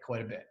play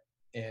quite a bit.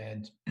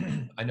 And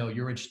I know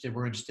you're interested,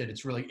 we're interested.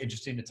 It's really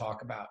interesting to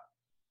talk about.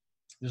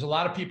 There's a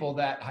lot of people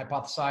that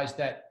hypothesize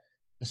that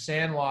the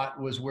Sandlot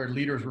was where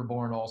leaders were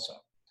born also.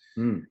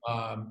 And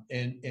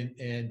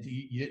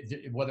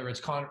whether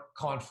it's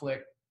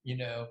conflict,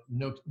 no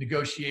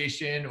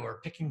negotiation,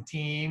 or picking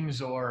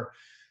teams, or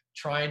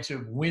trying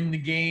to win the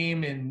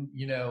game. And,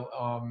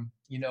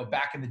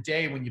 back in the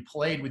day when you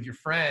played with your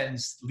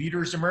friends,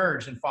 leaders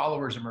emerged and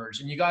followers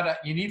emerged, and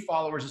you need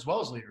followers as well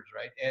as leaders.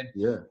 Right. And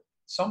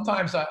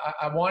sometimes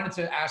I wanted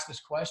to ask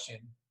this question,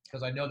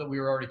 because I know that we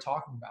were already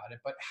talking about it,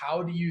 but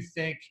how do you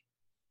think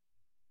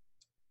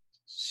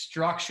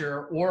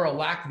structure, or a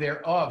lack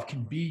thereof,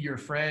 can be your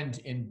friend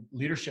in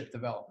leadership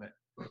development?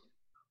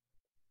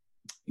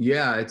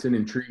 Yeah, it's an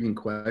intriguing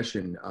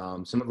question.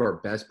 Some of our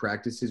best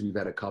practices, we've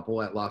had a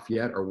couple at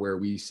Lafayette, are where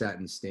we sat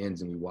in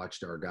stands and we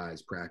watched our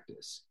guys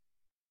practice.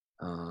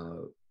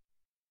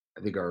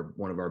 I think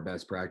one of our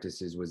best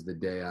practices was the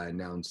day I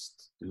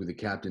announced who the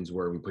captains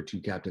were. We put 2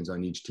 captains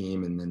on each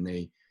team, and then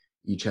they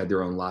each had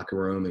their own locker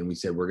room, and we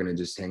said, we're going to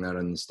just hang out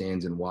on the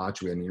stands and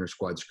watch. We had an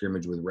inter-squad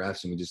scrimmage with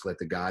refs, and we just let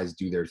the guys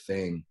do their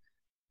thing.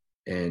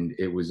 And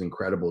it was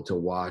incredible to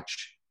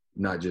watch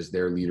not just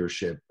their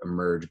leadership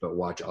emerge, but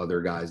watch other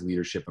guys'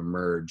 leadership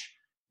emerge,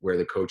 where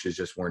the coaches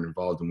just weren't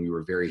involved, and we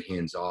were very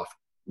hands-off,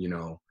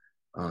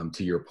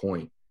 to your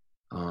point.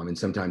 And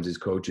sometimes as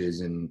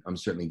coaches, and I'm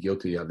certainly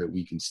guilty of it,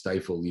 we can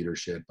stifle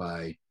leadership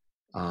by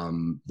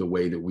the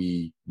way that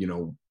we,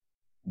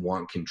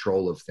 want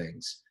control of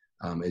things,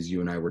 as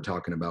you and I were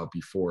talking about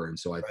before. And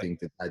so I think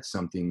that that's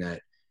something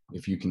that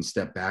if you can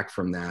step back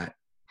from that,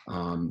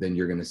 then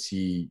you're going to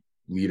see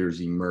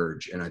leaders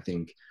emerge. And I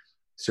think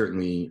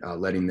certainly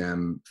letting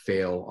them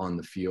fail on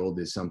the field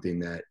is something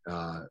that,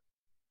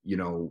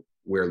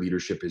 where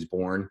leadership is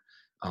born,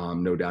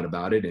 no doubt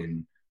about it.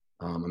 And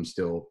I'm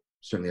still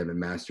certainly haven't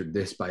mastered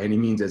this by any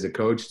means as a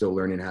coach, still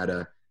learning how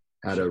to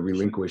how to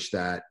relinquish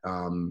that,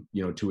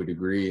 you know, to a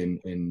degree,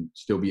 and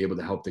still be able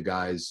to help the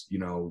guys, you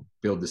know,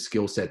 build the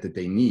skill set that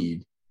they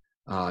need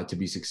to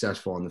be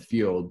successful on the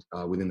field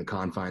within the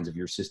confines of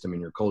your system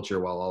and your culture,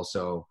 while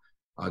also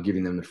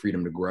giving them the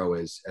freedom to grow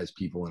as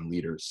people and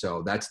leaders.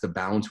 So that's the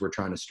balance we're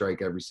trying to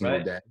strike every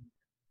single day.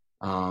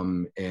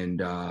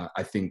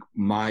 I think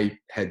my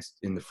head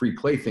in the free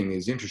play thing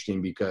is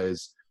interesting,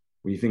 because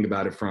when you think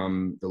about it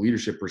from the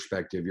leadership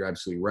perspective, you're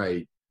absolutely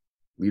right.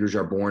 Leaders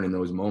are born in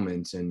those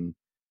moments, and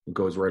it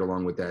goes right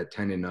along with that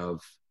tenet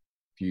of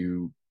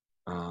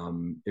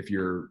if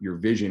your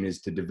vision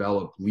is to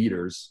develop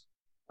leaders,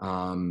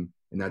 and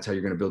that's how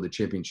you're going to build a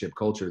championship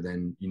culture,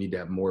 then you need to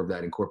have more of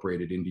that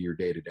incorporated into your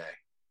day to day.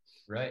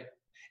 Right.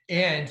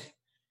 And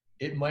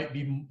it might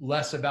be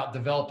less about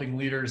developing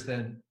leaders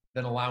than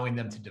allowing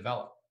them to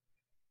develop.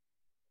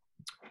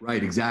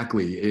 Right.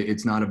 Exactly.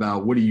 It's not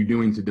about what are you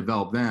doing to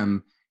develop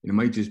them. And it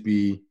might just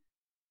be,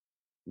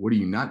 what are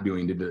you not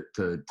doing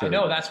to I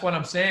know, that's what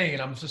I'm saying.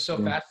 And I'm just so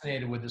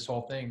fascinated with this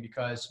whole thing,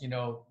 because, you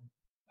know,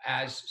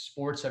 as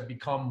sports have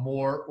become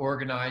more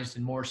organized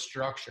and more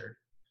structured,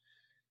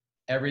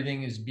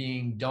 everything is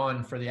being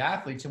done for the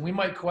athletes. And we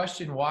might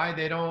question why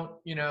they don't,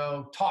 you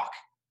know, talk.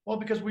 Well,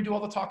 because we do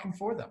all the talking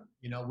for them.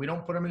 You know, we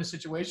don't put them in a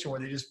situation where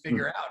they just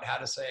figure out how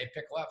to say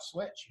pick left,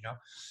 switch, you know.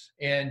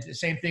 And the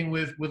same thing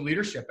with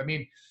leadership. I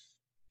mean,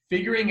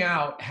 figuring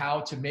out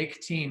how to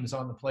make teams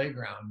on the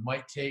playground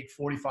might take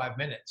 45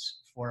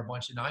 minutes for a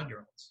bunch of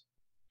 9-year-olds.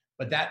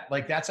 But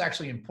that's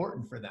actually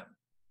important for them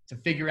to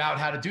figure out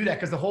how to do that,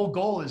 because the whole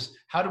goal is,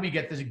 how do we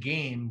get this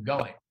game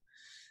going?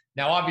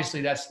 Now,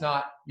 obviously, that's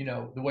not, you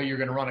know, the way you're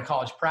going to run a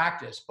college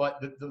practice. But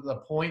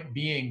the point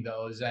being,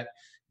 though, is that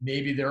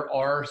maybe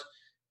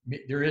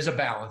there is a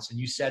balance, and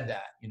you said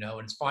that, you know,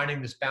 and it's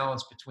finding this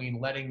balance between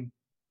letting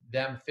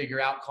them figure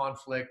out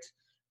conflict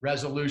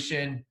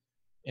resolution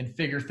and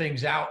figure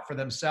things out for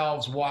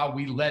themselves while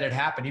we let it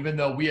happen. Even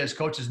though we as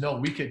coaches know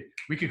we could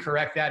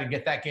correct that and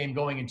get that game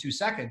going in 2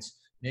 seconds,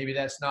 maybe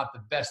that's not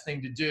the best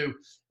thing to do.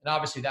 And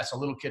obviously that's a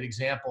little kid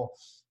example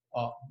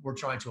we're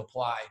trying to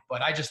apply.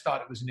 But I just thought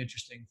it was an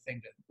interesting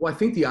thing to. Well, I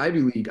think the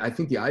Ivy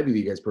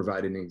League has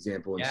provided an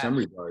example in some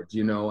regards.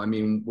 You know, I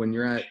mean, when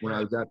I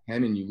was at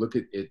Penn and you look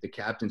at the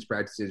captain's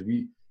practices,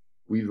 we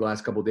the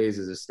last couple of days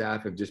as a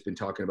staff have just been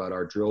talking about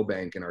our drill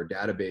bank and our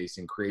database,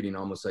 and creating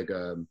almost like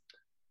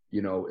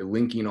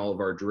linking all of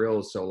our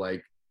drills. So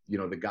like, you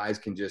know, the guys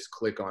can just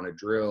click on a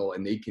drill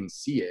and they can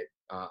see it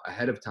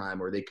ahead of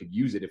time, or they could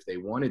use it if they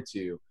wanted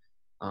to,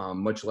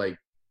 much like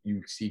you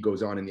see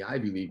goes on in the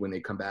Ivy League when they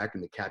come back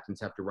and the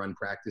captains have to run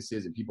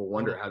practices, and people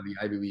wonder how the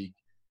Ivy League,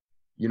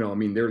 you know, I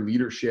mean, their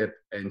leadership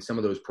and some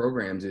of those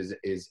programs is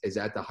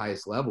at the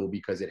highest level,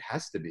 because it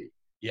has to be.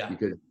 Yeah.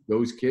 Because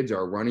those kids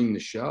are running the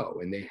show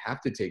and they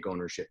have to take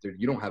ownership.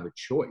 You don't have a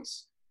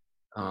choice.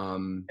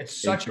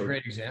 It's such a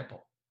great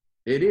example.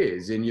 It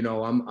is. And, you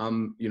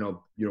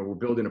know, we're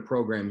building a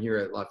program here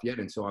at Lafayette,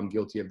 and so I'm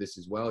guilty of this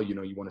as well. You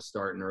know, you want to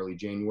start in early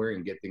January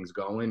and get things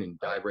going and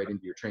dive right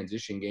into your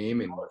transition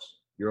game and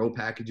your O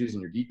packages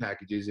and your D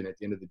packages. And at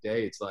the end of the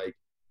day, it's like,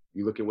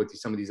 you look at what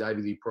some of these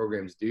Ivy League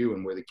programs do,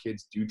 and where the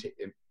kids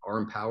are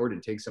empowered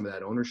and take some of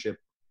that ownership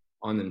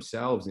on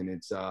themselves. And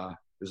it's,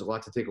 there's a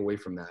lot to take away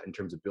from that in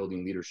terms of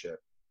building leadership.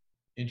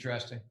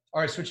 Interesting.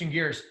 All right, switching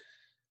gears.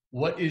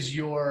 What is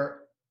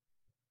your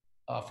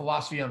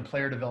philosophy on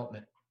player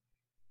development?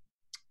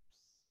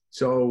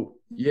 So,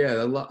 yeah,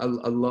 I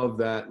love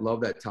that.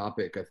 Love that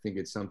topic. I think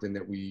it's something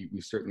that we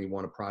certainly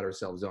want to pride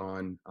ourselves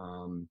on.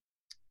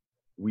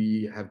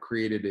 We have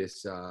created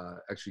this,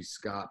 actually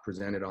Scott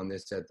presented on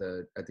this at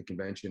the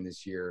convention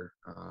this year,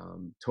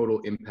 Total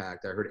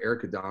Impact. I heard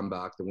Erica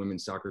Dombach, the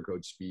women's soccer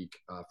coach, speak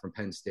from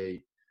Penn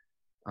State.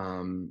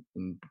 And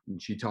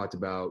she talked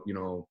about, you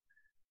know,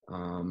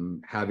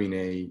 having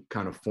a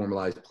kind of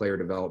formalized player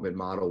development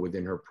model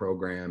within her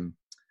program.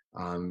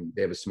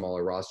 They have a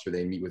smaller roster.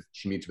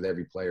 She meets with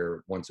every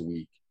player once a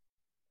week.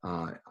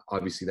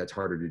 Obviously that's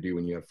harder to do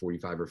when you have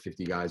 45 or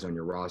 50 guys on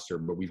your roster,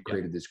 but we've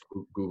created this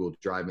Google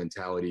Drive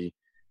mentality,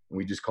 and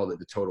we just called it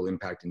the Total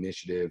Impact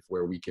Initiative,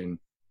 where we can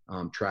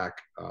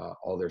track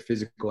all their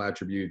physical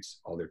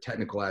attributes, all their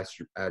technical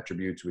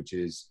attributes, which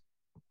is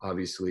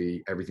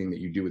obviously everything that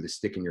you do with a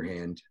stick in your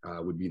hand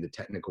would be the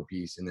technical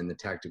piece. And then the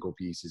tactical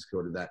piece is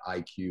sort of that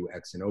IQ,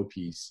 X and O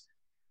piece.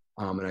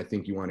 And I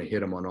think you want to hit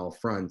them on all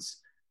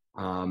fronts.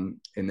 And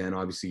then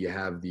obviously you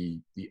have the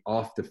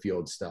off the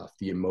field stuff,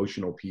 the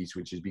emotional piece,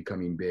 which is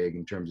becoming big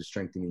in terms of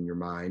strengthening your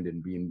mind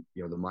and being,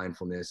 you know, the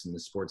mindfulness and the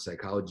sports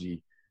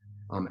psychology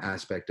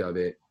aspect of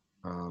it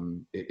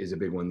is a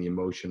big one, the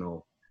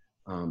emotional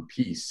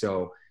piece.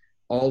 So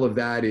all of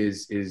that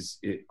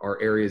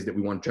are areas that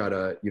we want to try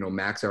to, you know,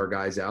 max our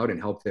guys out and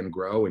help them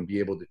grow and be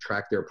able to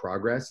track their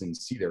progress and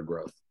see their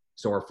growth.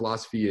 So our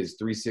philosophy is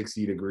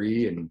 360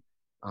 degree and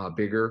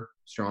bigger,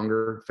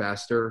 stronger,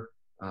 faster.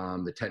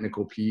 The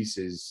technical piece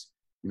is,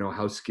 you know,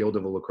 how skilled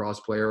of a lacrosse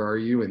player are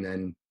you? And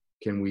then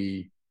can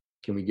we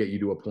get you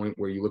to a point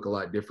where you look a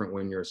lot different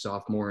when you're a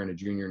sophomore and a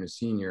junior and a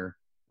senior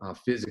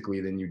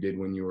physically than you did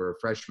when you were a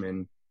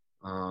freshman,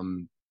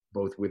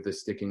 both with the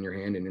stick in your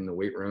hand and in the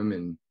weight room,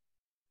 and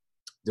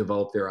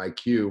develop their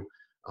IQ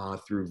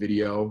through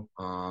video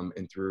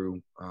and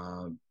through,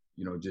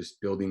 just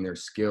building their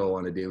skill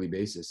on a daily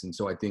basis. And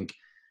so I think,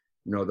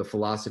 the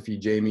philosophy,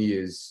 Jamie,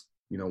 is,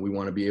 we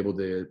want to be able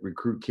to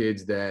recruit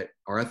kids that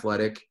are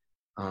athletic,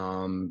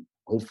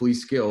 hopefully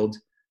skilled.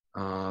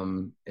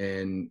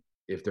 And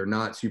if they're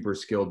not super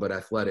skilled but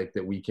athletic,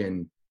 that we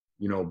can,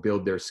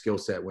 build their skill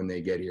set when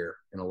they get here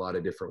in a lot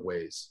of different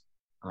ways.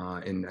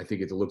 And I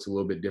think it looks a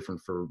little bit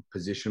different for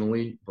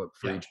positionally, but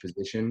for each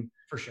position.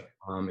 For sure.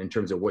 In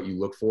terms of what you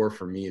look for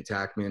me,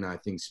 attackman, I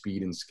think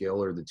speed and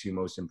skill are the two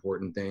most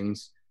important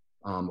things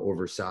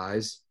over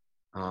size.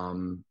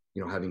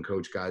 Having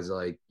coached guys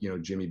like,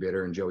 Jimmy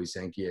Bitter and Joey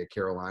Sankey at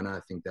Carolina,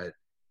 I think that,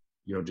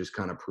 just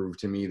kind of proved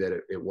to me that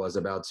it was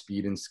about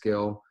speed and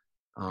skill.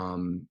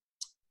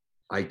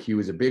 IQ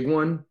is a big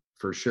one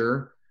for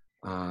sure.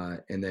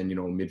 And then,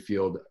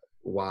 midfield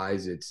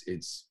wise,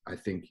 it's, I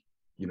think,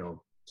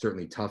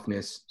 certainly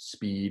toughness,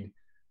 speed,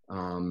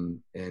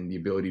 and the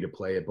ability to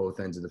play at both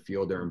ends of the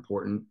field are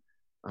important.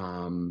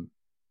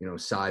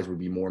 Size would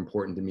be more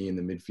important to me in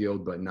the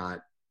midfield, but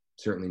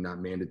certainly not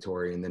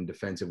mandatory. And then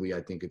defensively,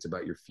 I think it's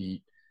about your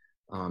feet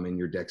and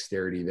your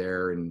dexterity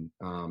there. And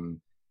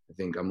I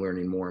think I'm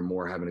learning more and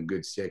more having a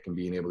good stick and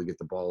being able to get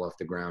the ball off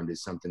the ground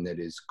is something that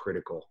is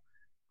critical.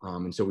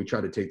 And so we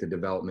try to take the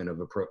development of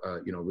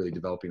really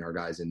developing our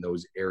guys in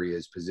those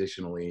areas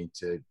positionally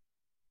to,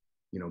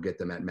 get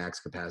them at max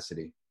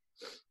capacity.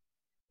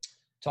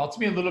 Talk to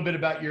me a little bit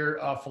about your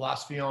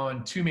philosophy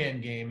on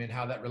two-man game and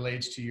how that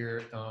relates to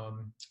your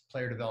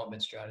player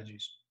development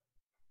strategies.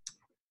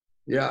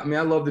 Yeah, I mean,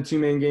 I love the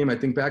two-man game. I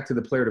think back to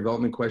the player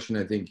development question,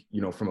 I think,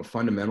 from a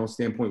fundamental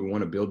standpoint, we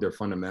want to build their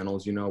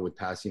fundamentals, with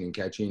passing and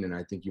catching. And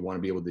I think you want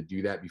to be able to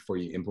do that before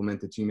you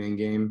implement the two-man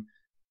game.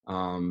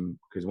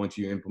 Because once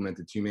you implement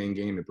the two-man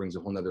game, it brings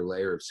a whole nother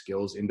layer of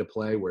skills into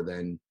play where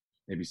then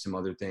maybe some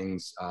other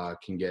things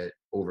can get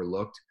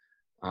overlooked.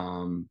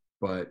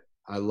 But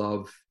I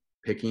love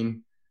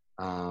picking,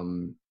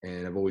 and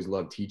I've always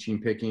loved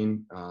teaching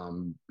picking.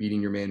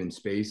 Beating your man in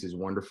space is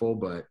wonderful,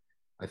 but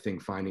I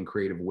think finding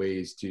creative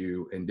ways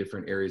in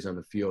different areas on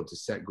the field to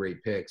set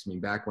great picks. I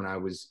mean, back when I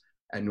was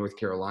at North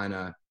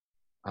Carolina,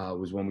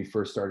 was when we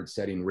first started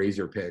setting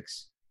razor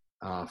picks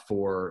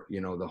for,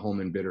 the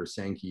Holman, Bitter,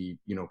 Sankey,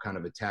 kind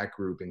of attack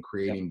group, and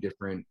creating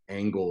different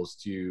angles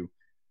to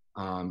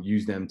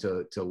use them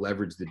to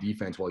leverage the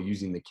defense while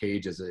using the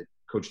cage, as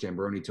Coach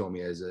Tambroni told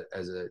me, as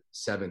a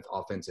seventh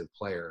offensive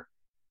player,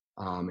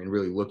 and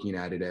really looking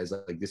at it as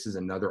like, this is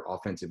another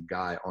offensive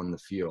guy on the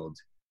field.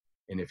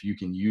 And if you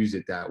can use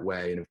it that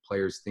way, and if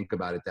players think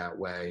about it that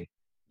way,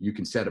 you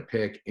can set a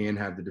pick and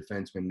have the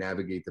defenseman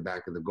navigate the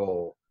back of the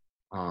goal.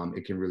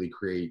 It can really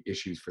create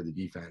issues for the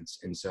defense.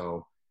 And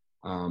so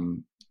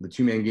the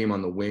two-man game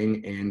on the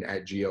wing and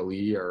at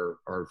GLE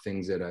are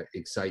things that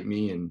excite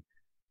me. And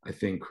I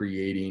think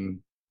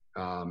creating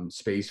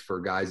space for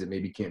guys that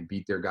maybe can't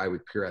beat their guy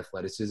with pure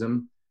athleticism,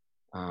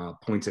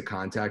 points of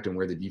contact, and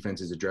where the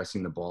defense is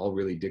addressing the ball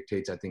really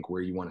dictates, I think,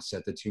 where you want to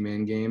set the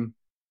two-man game.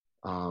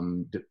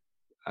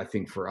 I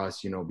think for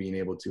us, being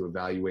able to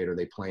evaluate, are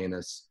they playing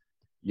us,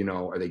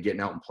 are they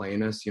getting out and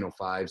playing us,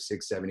 5,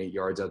 6, 7, 8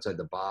 yards outside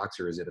the box,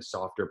 or is it a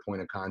softer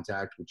point of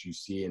contact, which you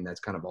see, and that's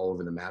kind of all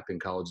over the map in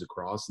college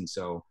lacrosse. And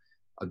so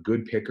a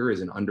good picker is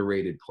an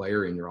underrated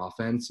player in your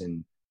offense,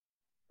 and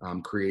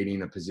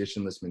creating a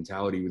positionless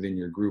mentality within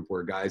your group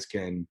where guys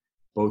can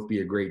both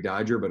be a great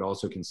dodger, but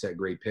also can set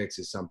great picks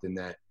is something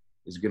that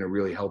is going to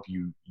really help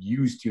you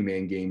use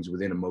two-man games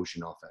within a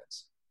motion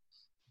offense.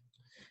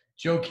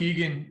 Joe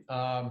Keegan,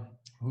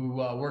 who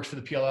works for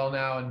the PLL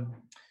now and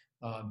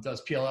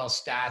does PLL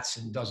stats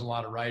and does a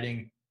lot of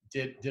writing,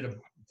 did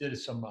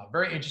some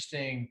very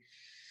interesting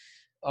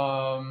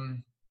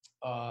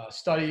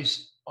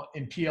studies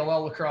in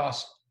PLL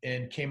lacrosse,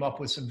 and came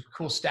up with some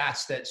cool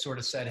stats that sort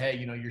of said, hey,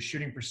 your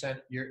shooting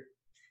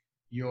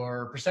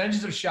your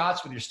percentages of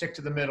shots with your stick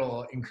to the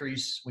middle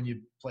increase when you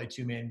play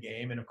two-man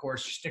game. And of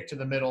course, your stick to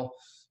the middle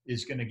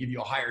is going to give you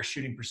a higher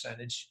shooting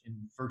percentage in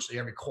virtually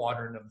every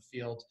quadrant of the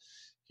field.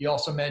 He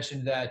also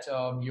mentioned that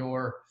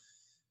your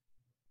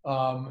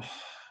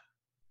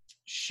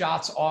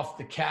shots off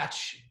the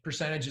catch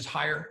percentage is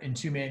higher in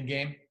two-man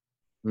game.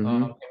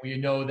 Mm-hmm. And we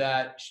know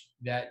that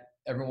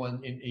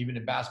everyone, even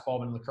in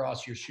basketball and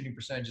lacrosse, your shooting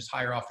percentage is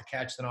higher off the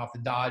catch than off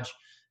the dodge.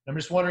 And I'm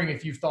just wondering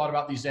if you've thought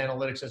about these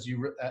analytics as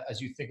you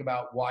think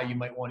about why you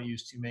might want to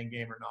use two-man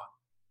game or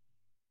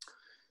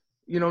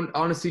not.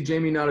 Honestly,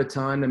 Jamie, not a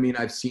ton. I mean,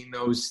 I've seen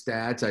those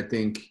stats. I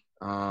think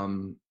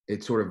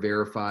it sort of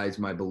verifies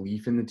my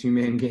belief in the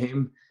two-man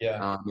game.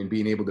 Yeah. And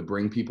being able to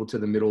bring people to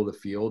the middle of the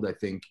field. I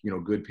think,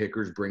 good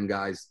pickers bring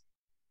guys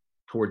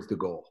towards the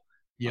goal.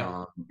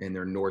 Yeah. And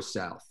they're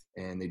north-south,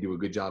 and they do a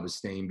good job of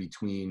staying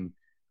between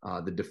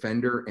the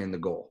defender and the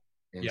goal.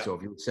 And so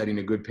if you're setting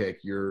a good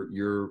pick,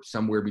 you're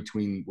somewhere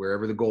between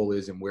wherever the goal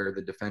is and where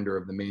the defender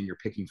of the man you're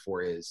picking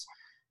for is.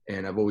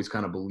 And I've always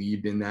kind of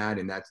believed in that.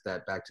 And that's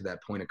that back to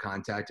that point of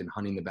contact and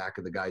hunting the back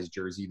of the guy's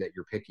jersey that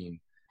you're picking.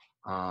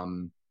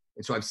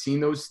 And so I've seen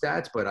those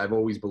stats, but I've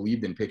always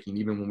believed in picking,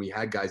 even when we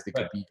had guys that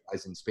could Right. beat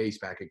guys in space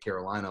back at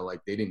Carolina.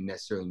 Like, they didn't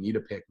necessarily need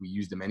a pick. We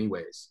used them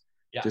anyways.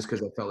 Yeah. Just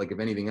because I felt like if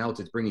anything else,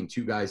 it's bringing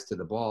two guys to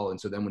the ball. And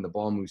so then when the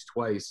ball moves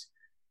twice,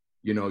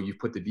 you know, you've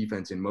put the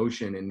defense in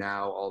motion, and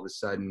now all of a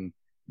sudden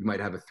you might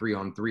have a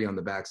 3-on-3 on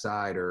the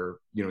backside, or,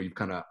 you know, you've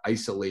kind of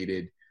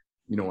isolated,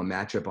 you know, a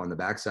matchup on the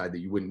backside that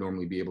you wouldn't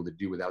normally be able to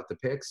do without the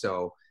pick.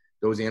 So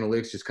those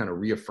analytics just kind of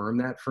reaffirm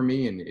that for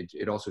me. And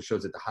it also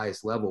shows at the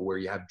highest level where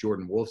you have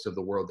Jordan Wolfs of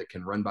the world that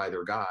can run by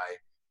their guy,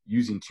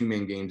 using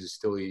two-man games is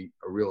still a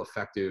real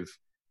effective,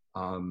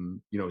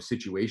 you know,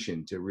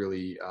 situation to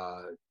really,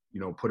 you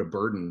know, put a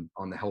burden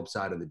on the help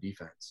side of the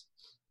defense.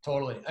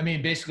 Totally. I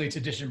mean, basically it's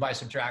addition by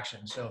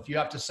subtraction. So if you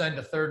have to send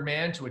a third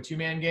man to a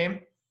two-man game,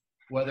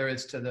 whether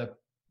it's to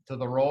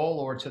the roll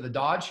or to the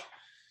dodge,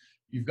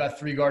 you've got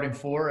 3 guarding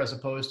 4 as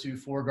opposed to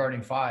 4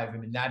 guarding 5. I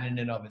mean, that in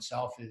and of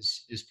itself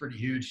is pretty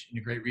huge, and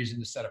a great reason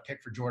to set a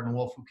pick for Jordan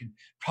Wolf, who can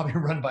probably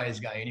run by his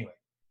guy anyway.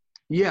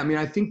 Yeah, I mean,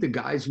 I think the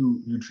guys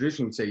who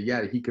traditionally would say,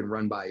 yeah, he can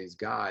run by his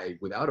guy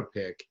without a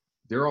pick,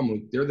 they're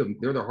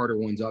the harder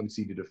ones,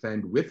 obviously, to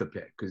defend with a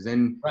pick, because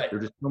then Right. there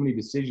are just so many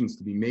decisions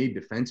to be made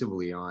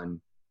defensively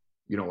on,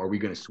 you know, are we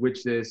going to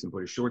switch this and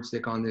put a short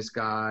stick on this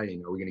guy?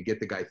 And are we going to get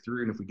the guy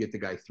through? And if we get the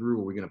guy through,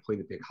 are we going to play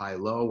the pick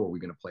high-low? Or are we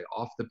going to play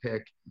off the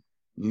pick?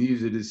 And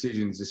these are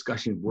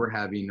discussions we're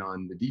having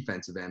on the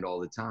defensive end all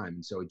the time.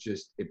 And so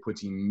it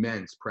puts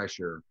immense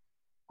pressure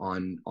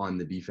on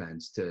the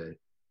defense to,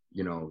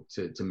 you know,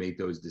 to make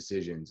those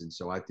decisions. And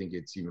so I think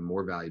it's even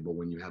more valuable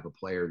when you have a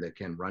player that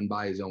can run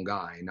by his own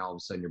guy, and all of a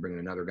sudden you're bringing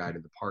another guy to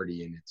the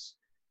party, and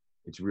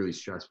it's really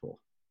stressful.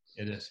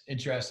 It is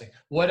interesting.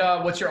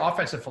 What's your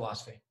offensive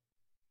philosophy?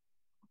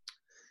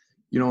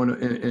 You know,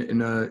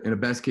 in a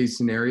best case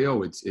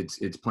scenario,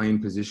 it's playing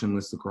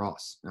positionless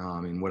lacrosse.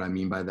 And what I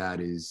mean by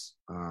that is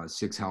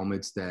 6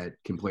 helmets that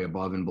can play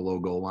above and below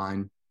goal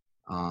line.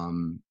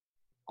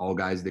 All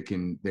guys that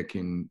can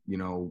you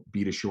know,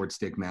 beat a short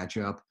stick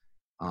matchup.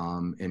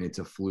 And it's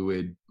a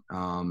fluid,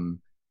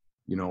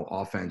 you know,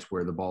 offense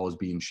where the ball is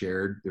being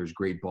shared. There's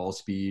great ball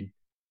speed,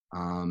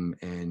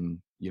 and,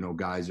 you know,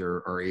 guys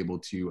are able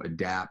to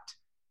adapt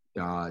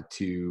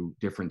to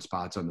different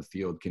spots on the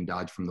field, can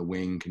dodge from the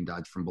wing, can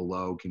dodge from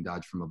below, can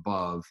dodge from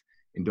above,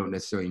 and don't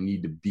necessarily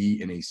need to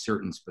be in a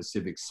certain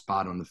specific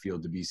spot on the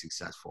field to be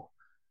successful.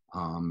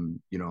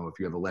 You know, if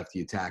you have a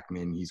lefty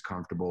attackman, he's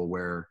comfortable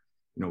where,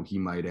 you know, he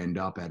might end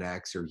up at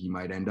X, or he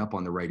might end up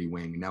on the righty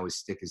wing, and now his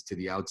stick is to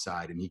the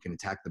outside and he can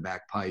attack the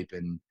back pipe,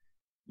 and,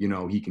 you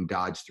know, he can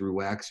dodge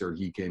through X, or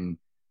he can,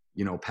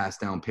 you know, pass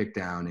down, pick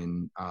down.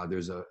 And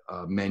there's a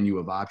menu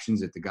of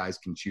options that the guys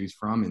can choose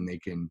from, and they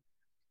can,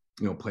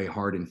 you know, play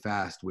hard and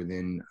fast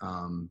within,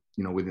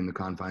 you know, within the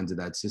confines of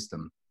that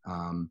system.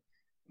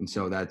 And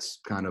so that's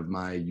kind of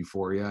my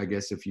euphoria, I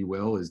guess, if you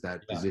will, is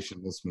that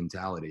positionless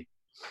mentality.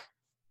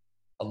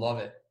 I love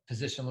it.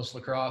 Positionless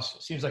lacrosse.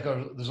 Seems like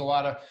there's a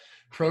lot of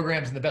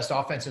programs, and the best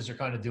offenses are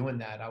kind of doing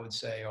that, I would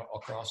say,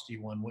 across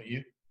D1. Would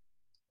you?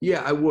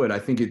 Yeah, I would. I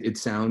think it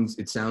sounds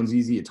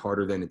easy. It's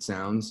harder than it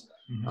sounds,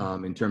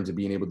 in terms of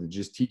being able to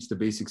just teach the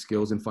basic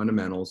skills and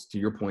fundamentals. To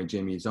your point,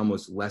 Jamie, it's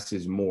almost less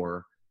is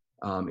more,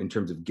 in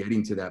terms of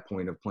getting to that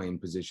point of playing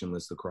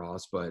positionless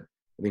lacrosse. But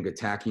I think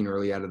attacking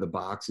early out of the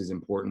box is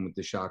important with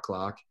the shot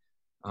clock,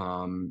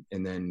 and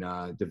then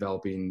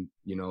developing,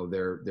 you know,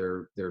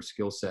 their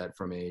skill set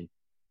from a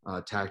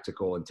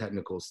tactical and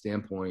technical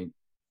standpoint,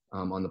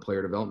 on the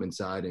player development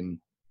side, and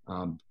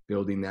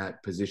building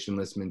that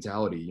positionless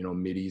mentality. You know,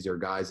 middies are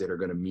guys that are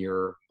going to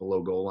mirror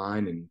below goal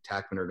line, and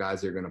attackmen are guys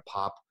that are going to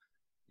pop,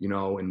 you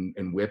know,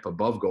 and whip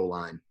above goal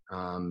line.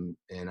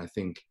 And I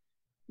think,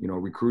 you know,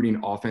 recruiting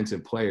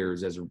offensive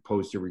players as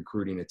opposed to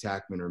recruiting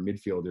attackmen or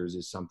midfielders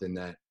is something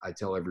that I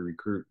tell every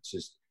recruit. It's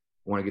just,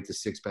 I want to get the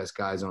 6 best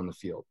guys on the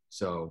field.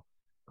 So,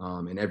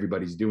 and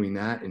everybody's doing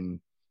that. And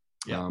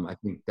I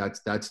think that's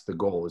the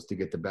goal, is to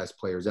get the best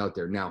players out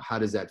there. Now, how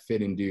does that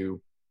fit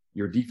into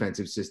your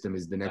defensive system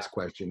is the next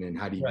question. And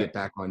how do you get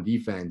back on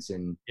defense?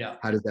 And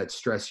how does that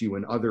stress you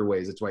in other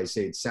ways? That's why I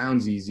say it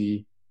sounds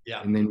easy.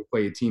 Yeah. And then you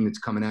play a team that's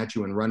coming at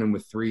you and running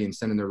with 3 and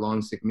sending their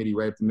long stick midi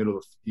right up the middle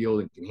of the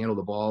field and can handle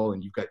the ball,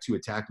 and you've got 2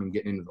 attackmen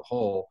getting into the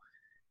hole.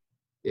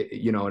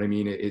 You know what I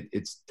mean?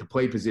 It's to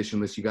play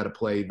positionless, you got to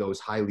play those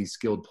highly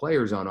skilled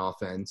players on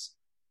offense,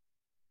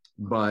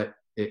 but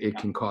it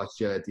can cost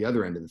you at the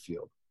other end of the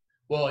field.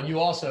 Well, and you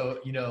also,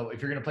 you know,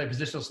 if you're going to play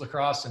positionless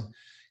lacrosse, and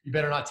you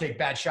better not take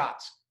bad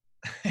shots,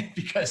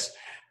 because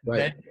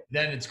then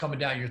it's coming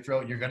down your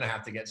throat. You're going to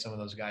have to get some of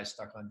those guys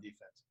stuck on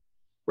defense.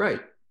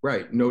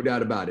 Right. No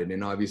doubt about it.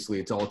 And obviously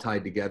it's all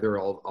tied together.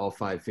 All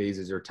 5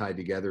 phases are tied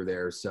together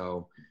there.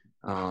 So,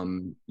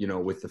 you know,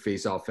 with the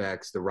face-off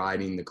X, the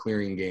riding, the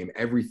clearing game,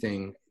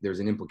 everything, there's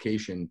an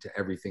implication to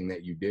everything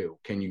that you do.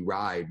 Can you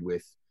ride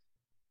with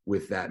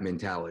that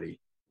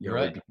mentality? You know,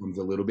 it becomes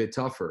a little bit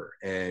tougher.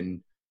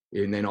 And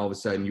then all of a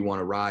sudden you want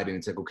to ride, and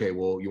it's like, okay,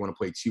 well, you want to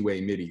play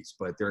 2-way middies,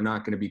 but they're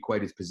not going to be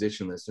quite as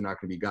positionless. They're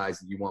not going to be guys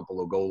that you want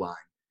below goal line.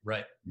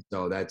 Right.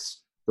 So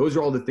that's those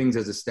are all the things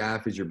as a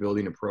staff, as you're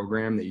building a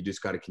program, that you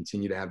just got to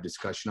continue to have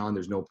discussion on.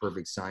 There's no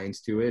perfect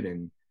science to it.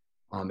 And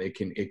it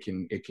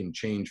can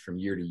change from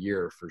year to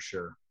year for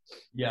sure.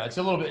 Yeah,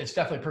 it's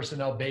definitely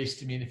personnel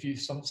based. I mean, if you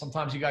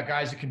sometimes you got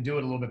guys that can do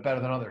it a little bit better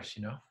than others.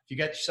 If you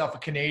get yourself a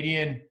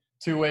Canadian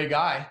two-way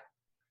guy,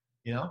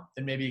 then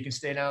maybe you can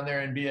stay down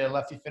there and be a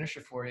lefty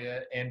finisher for you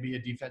and be a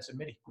defensive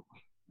midi.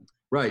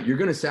 Right. You're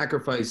going to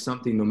sacrifice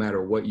something no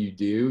matter what you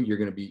do. You're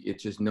going to be,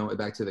 it's just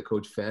back to the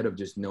Coach Fed of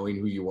just knowing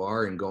who you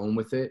are and going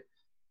with it.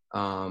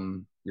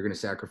 You're going to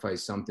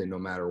sacrifice something no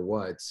matter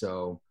what.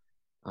 So,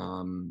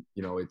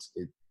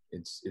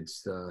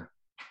 it's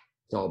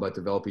all about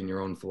developing your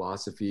own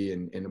philosophy,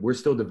 and we're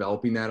still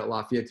developing that at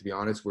Lafayette, to be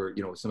honest. Where,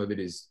 some of it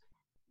is,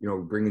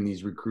 bringing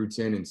these recruits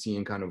in and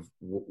seeing kind of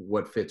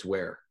what fits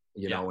where,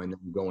 and then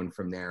going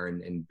from there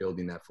and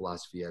building that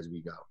philosophy as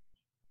we go.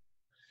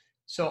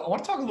 So I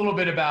want to talk a little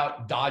bit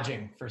about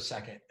dodging for a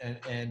second.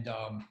 And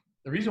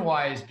the reason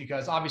why is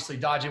because obviously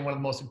dodging, one of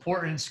the most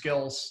important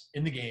skills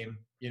in the game.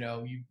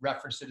 You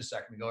referenced it a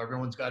second ago.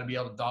 Everyone's got to be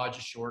able to dodge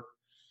a short,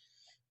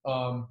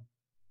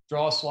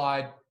 draw a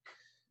slide.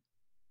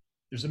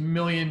 There's a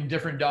million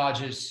different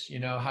dodges,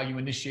 how you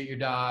initiate your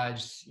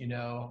dodge,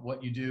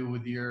 what you do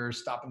with your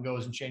stop and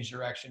goes and change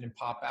direction and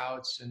pop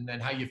outs, and then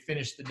how you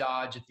finish the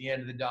dodge at the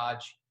end of the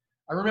dodge.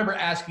 I remember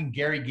asking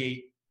Gary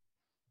Gait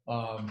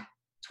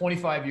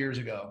 25 years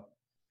ago,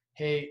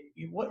 hey,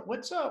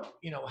 what's up?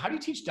 How do you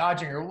teach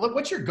dodging, or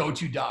what's your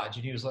go-to dodge?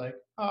 And he was like,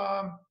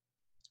 I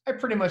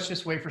pretty much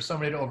just wait for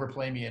somebody to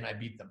overplay me and I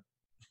beat them.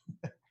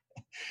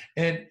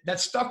 And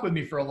that stuck with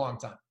me for a long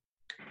time.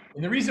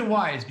 And the reason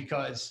why is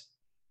because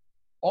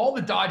all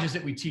the dodges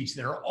that we teach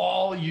that are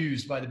all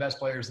used by the best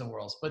players in the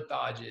world, split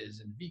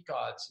dodges and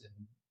V-cuts and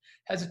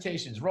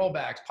hesitations,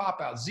 rollbacks,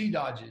 pop-outs,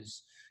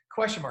 Z-dodges,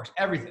 question marks,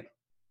 everything.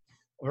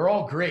 They're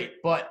all great,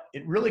 but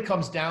it really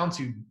comes down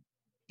to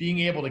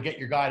being able to get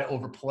your guy to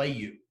overplay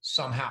you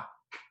somehow.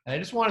 And I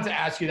just wanted to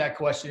ask you that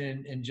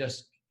question and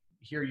just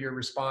hear your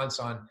response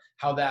on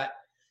how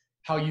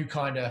you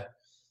kind of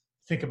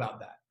think about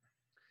that.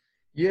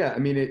 Yeah, I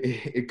mean,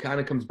 it kind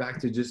of comes back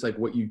to just like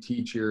what you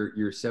teach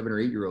your 7 or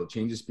 8 year old: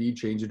 change the speed,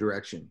 change the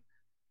direction,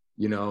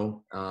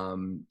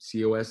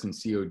 COS and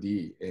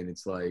COD. And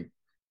it's like,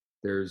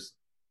 there's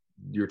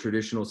your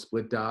traditional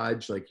split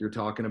dodge, like you're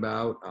talking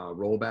about,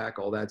 rollback,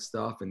 all that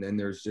stuff. And then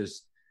there's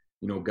just,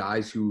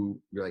 guys who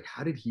you're like,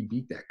 how did he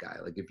beat that guy?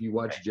 Like if you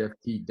watch Jeff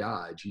Teat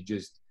dodge,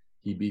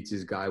 he beats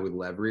his guy with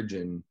leverage,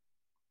 and,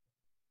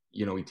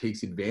 he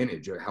takes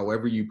advantage of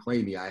however you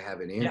play me. I have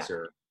an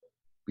answer. Yeah.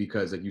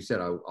 Because like you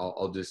said,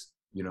 I'll just,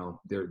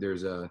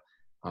 there's a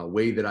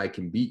way that I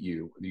can beat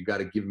you. You got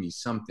to give me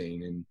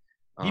something. And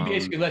he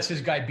basically lets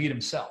his guy beat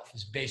himself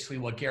is basically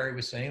what Gary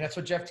was saying. That's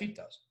what Jeff Teat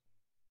does.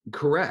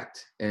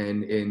 Correct.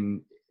 And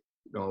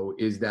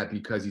is that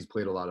because he's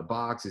played a lot of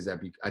box?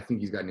 I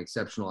think he's got an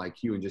exceptional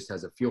IQ and just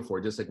has a feel for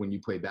it. Just like when you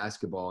play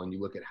basketball and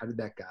you look at how did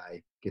that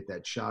guy get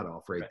that shot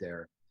off right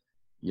there,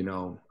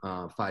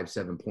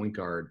 5'7" point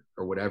guard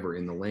or whatever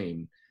in the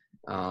lane.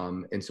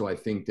 And so I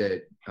think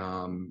that,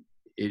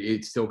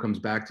 it still comes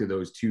back to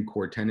those two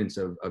core tenets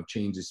of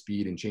change the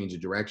speed and change the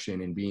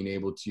direction, and being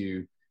able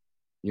to,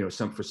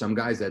 for some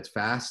guys that's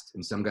fast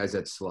and some guys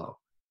that's slow.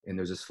 And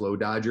there's a slow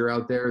dodger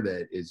out there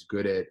that is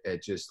good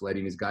at just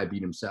letting his guy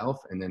beat himself.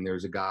 And then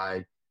there's a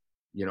guy,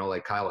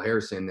 like Kyle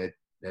Harrison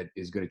that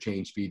is going to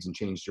change speeds and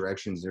change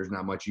directions. There's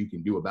not much you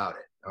can do about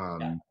it.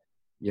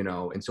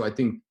 And so I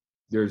think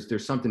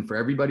there's something for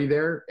everybody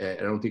there.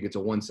 I don't think it's a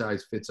one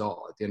size fits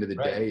all. At the end of the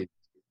day,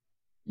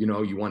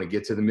 you want to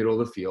get to the middle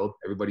of the field.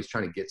 Everybody's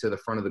trying to get to the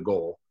front of the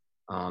goal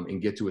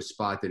and get to a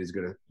spot that is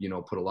going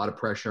to, put a lot of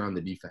pressure on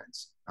the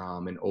defense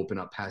and open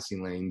up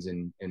passing lanes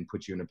and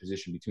put you in a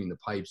position between the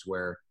pipes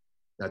where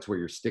that's where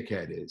your stick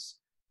head is.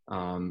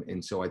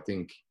 And so I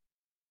think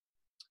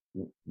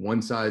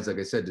one size, like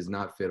I said, does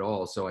not fit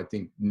all. So I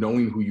think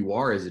knowing who you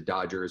are as a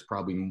Dodger is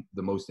probably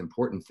the most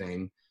important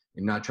thing,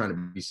 and not trying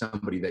to be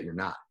somebody that you're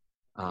not.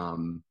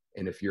 And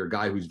if you're a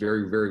guy who's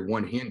very, very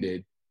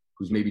one-handed,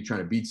 who's maybe trying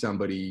to beat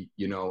somebody,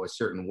 a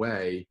certain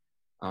way,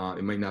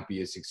 it might not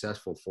be as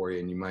successful for you,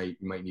 and you might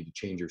need to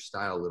change your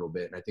style a little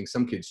bit. And I think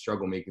some kids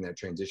struggle making that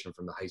transition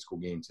from the high school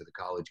game to the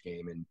college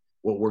game, and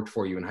what worked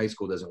for you in high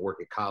school doesn't work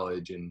at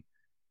college, and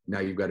now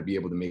you've got to be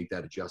able to make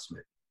that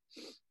adjustment.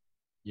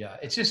 Yeah,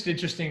 it's just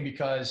interesting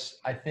because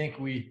I think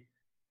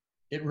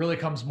it really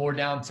comes more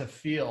down to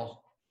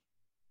feel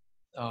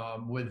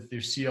with their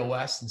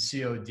COS and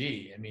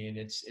COD. I mean,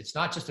 it's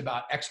not just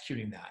about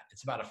executing that;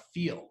 it's about a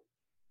feel.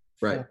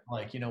 Right.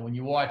 Like, when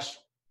you watch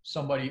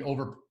somebody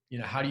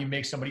how do you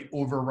make somebody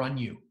overrun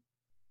you?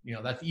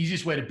 That's the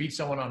easiest way to beat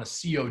someone on a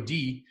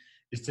COD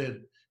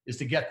is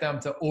to get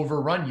them to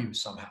overrun you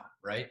somehow,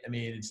 right? I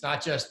mean, it's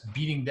not just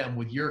beating them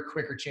with your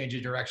quicker change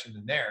of direction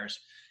than theirs.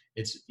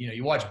 It's,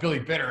 you watch Billy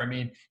Bitter. I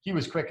mean, he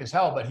was quick as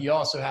hell, but he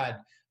also had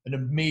an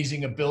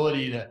amazing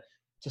ability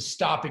to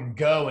stop and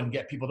go and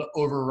get people to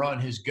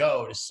overrun his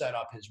go to set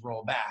up his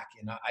roll back.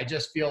 And I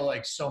just feel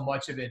like so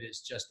much of it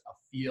is just a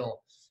feel.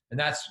 And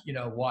that's,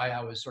 why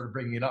I was sort of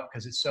bringing it up,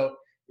 because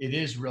it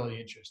is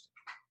really interesting.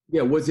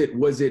 Yeah, was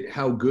it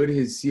how good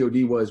his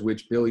COD was,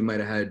 which Billy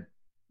might have had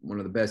one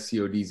of the best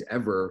CODs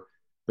ever,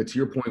 but to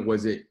your point,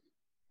 was it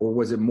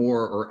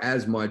more or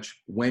as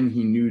much when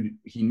he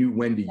knew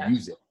when to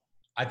use it?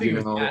 I think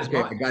it was as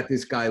much. I got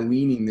this guy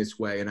leaning this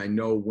way and I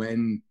know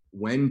when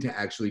to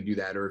actually do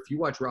that. Or if you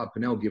watch Rob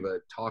Pannell give a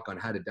talk on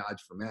how to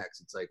dodge from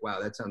X, it's like, wow,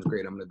 that sounds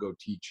great. I'm going to go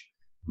teach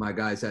my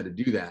guys how to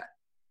do that.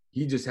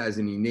 He just has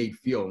an innate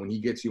feel. When he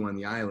gets you on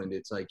the island,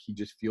 it's like he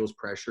just feels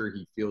pressure.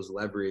 He feels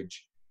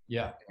leverage.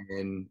 Yeah.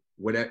 And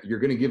whatever, you're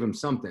going to give him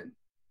something,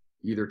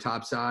 either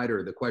top side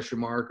or the question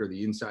mark or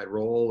the inside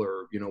roll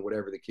or,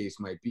 whatever the case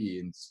might be.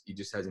 And he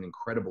just has an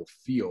incredible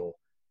feel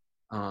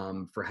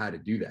for how to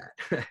do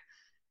that.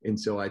 And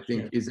so I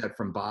think, is that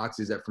from box?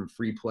 Is that from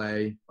free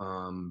play?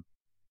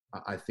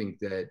 I think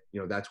that,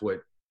 that's what,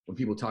 when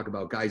people talk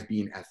about guys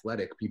being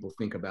athletic, people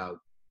think about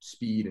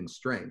speed and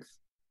strength.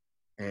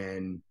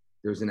 And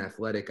there's an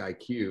athletic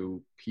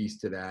IQ piece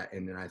to that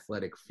and an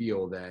athletic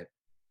feel that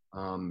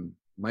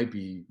might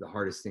be the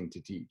hardest thing to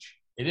teach.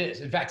 It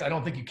is. In fact, I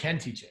don't think you can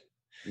teach it.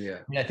 Yeah.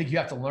 I mean, I think you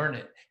have to learn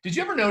it. Did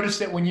you ever notice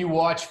that when you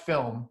watch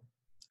film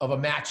of a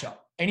matchup,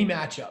 any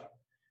matchup,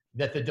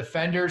 that the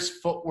defender's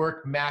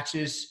footwork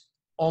matches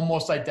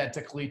almost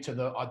identically to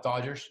the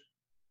Dodgers?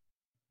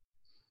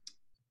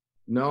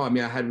 No, I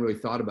mean, I hadn't really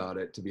thought about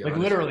it, to be honest.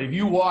 Like literally, if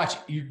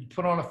you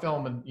put on a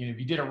film and if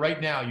you did it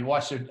right now, you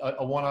watched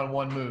a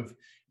one-on-one move,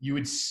 you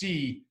would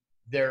see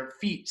their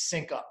feet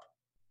sync up.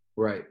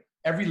 Right.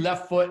 Every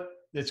left foot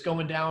that's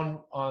going down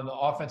on the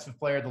offensive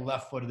player, the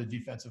left foot of the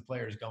defensive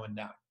player is going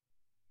down.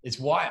 It's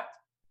wild.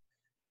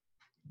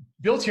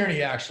 Bill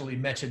Tierney actually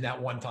mentioned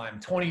that one time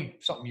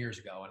 20-something years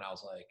ago, and I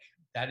was like,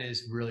 that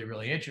is really,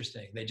 really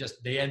interesting.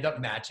 They end up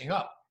matching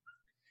up.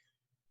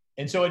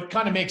 And so it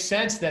kind of makes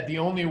sense that the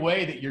only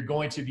way that you're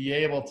going to be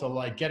able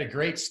to get a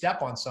great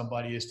step on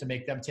somebody is to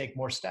make them take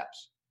more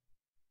steps.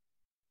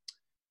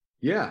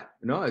 Yeah,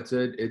 no, it's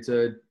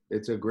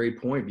a great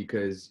point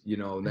because,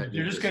 that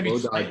you're just going to be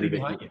slightly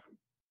behind you.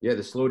 Yeah,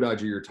 the slow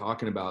dodger you're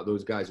talking about,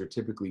 those guys are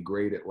typically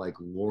great at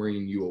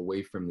luring you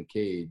away from the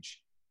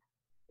cage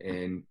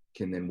and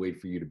can then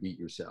wait for you to beat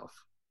yourself.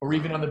 Or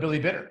even on the Billy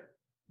Bitter.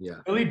 Yeah.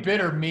 Billy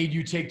Bitter made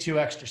you take 2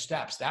 extra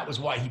steps. That was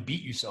why he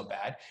beat you so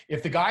bad.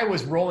 If the guy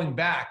was rolling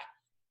back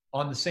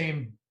on the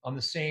same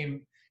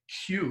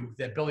cue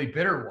that Billy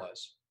Bitter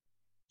was,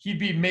 he'd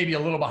be maybe a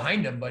little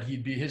behind him, but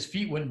his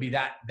feet wouldn't be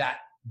that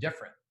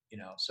different,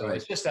 So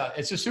right.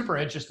 It's just super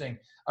interesting.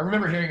 I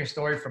remember hearing a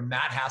story from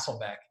Matt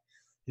Hasselbeck.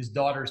 His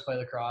daughters play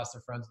lacrosse.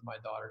 They're friends with my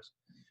daughters.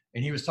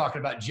 And he was talking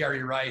about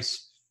Jerry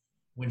Rice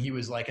when he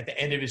was at the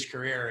end of his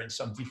career, and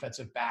some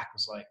defensive back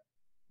was like,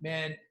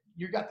 man,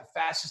 you got the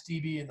fastest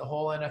DB in the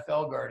whole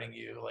NFL guarding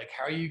you.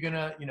 How are you going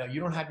to, you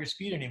don't have your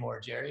speed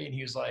anymore, Jerry. And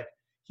he was like,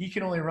 he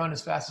can only run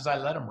as fast as I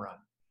let him run.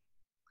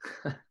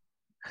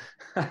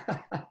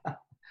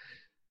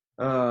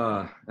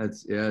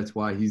 That's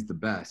why he's the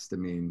best. I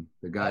mean,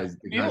 the guys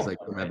like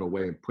him have a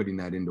way of putting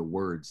that into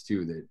words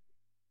too, that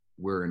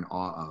we're in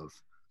awe of.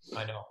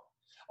 I know.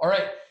 All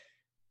right.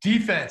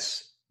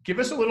 Defense. Give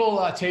us a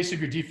little taste of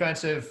your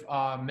defensive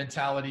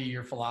mentality,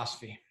 your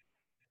philosophy.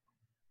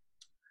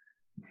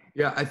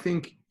 Yeah, I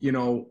think,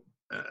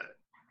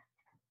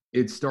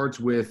 it starts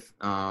with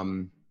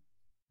the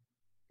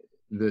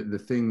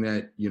thing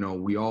that,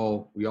 we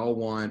all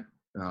want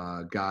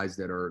guys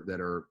that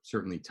are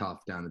certainly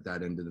tough down at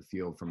that end of the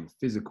field from a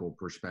physical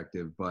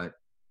perspective. But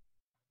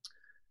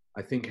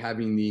I think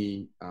having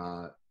the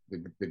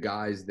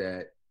guys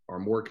that are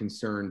more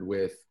concerned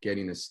with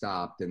getting a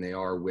stop than they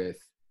are with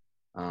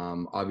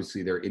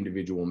obviously their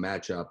individual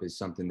matchup is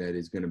something that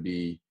is going to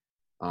be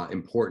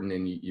important.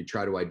 And you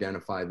try to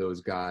identify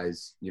those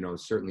guys,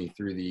 certainly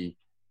through the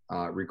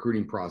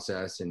recruiting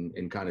process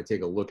and kind of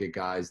take a look at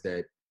guys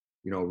that,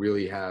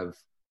 really have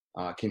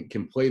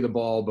can play the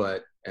ball,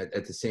 but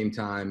at the same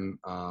time,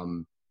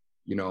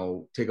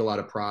 take a lot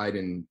of pride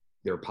in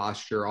their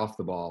posture off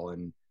the ball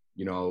and,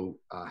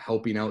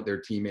 helping out their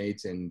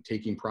teammates and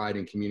taking pride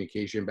in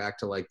communication, back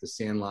to the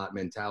Sandlot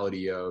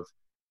mentality of,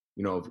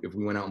 if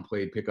we went out and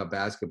played pickup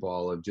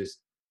basketball, of just,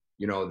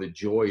 the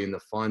joy and the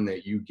fun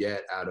that you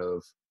get out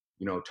of,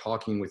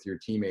 talking with your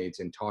teammates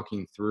and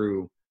talking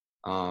through,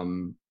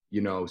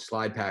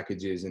 slide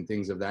packages and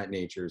things of that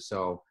nature.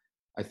 So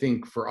I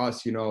think for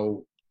us,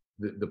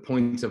 the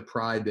points of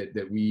pride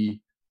that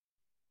we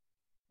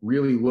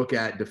really look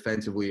at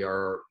defensively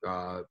are,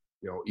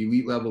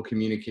 elite level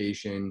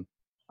communication,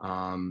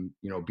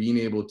 being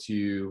able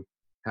to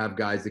have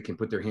guys that can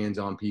put their hands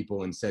on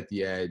people and set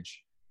the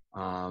edge,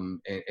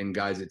 and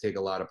guys that take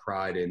a lot of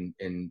pride in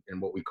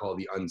what we call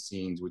the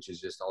unseens, which is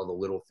just all the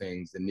little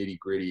things, the nitty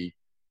gritty,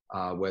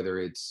 whether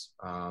it's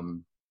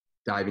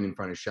diving in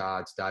front of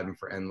shots, diving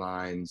for end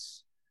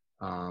lines,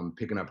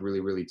 picking up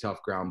really, really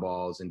tough ground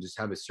balls, and just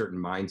have a certain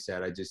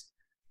mindset. I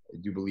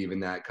do believe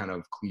in that kind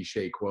of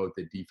cliche quote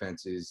that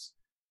defense is,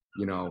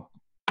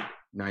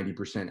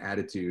 90%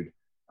 attitude,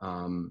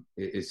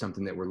 is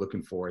something that we're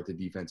looking for at the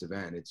defensive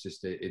end. It's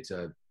just it's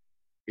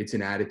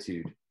an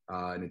attitude.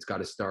 and it's got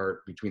to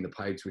start between the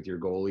pipes with your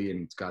goalie,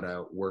 and it's got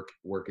to work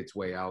its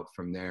way out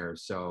from there.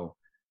 So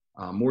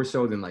more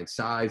so than like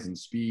size and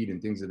speed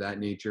and things of that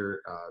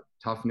nature,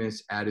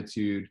 toughness,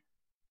 attitude,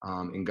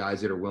 and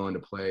guys that are willing to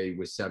play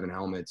with 7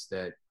 helmets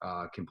that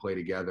can play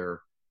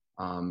together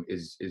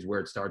is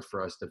where it starts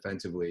for us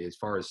defensively. As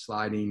far as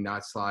sliding,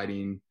 not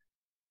sliding,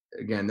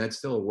 again, that's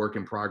still a work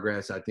in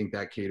progress. I think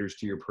that caters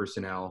to your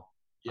personnel.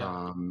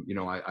 Yeah. You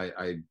know,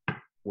 I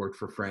worked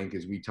for Frank,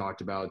 as we talked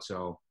about,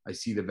 so I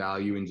see the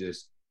value in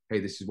just, hey,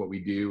 this is what we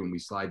do, and we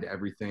slide to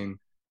everything.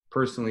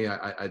 Personally,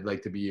 I'd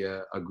like to be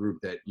a group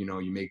that, you know,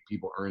 you make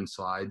people earn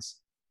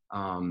slides.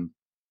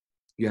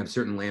 You have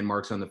certain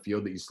landmarks on the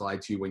field that you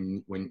slide to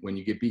when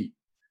you get beat.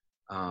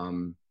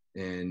 And,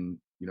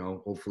 you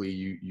know, hopefully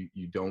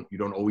you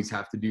don't always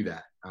have to do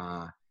that.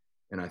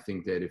 And I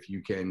think that if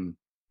you can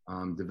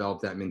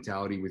develop that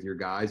mentality with your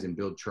guys and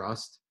build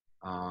trust,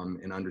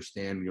 and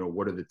understand, you know,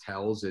 what are the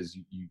tells, as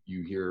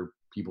you hear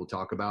people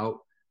talk about,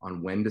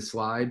 on when to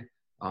slide,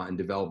 and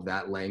develop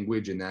that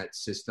language and that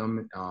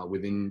system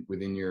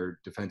within your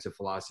defensive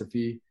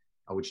philosophy,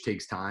 which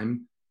takes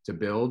time to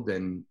build,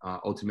 then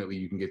ultimately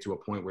you can get to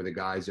a point where the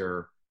guys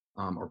are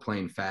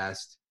playing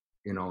fast,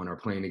 you know, and are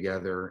playing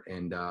together,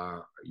 and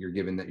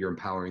you're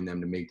empowering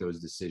them to make those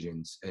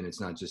decisions. And it's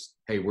not just,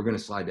 hey, we're going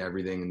to slide to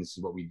everything and this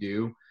is what we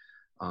do.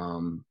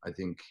 I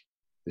think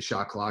the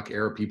shot clock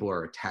era, people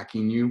are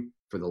attacking you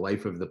for the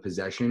life of the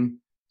possession.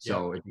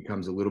 So It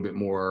becomes a little bit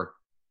more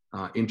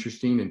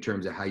interesting in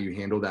terms of how you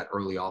handle that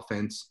early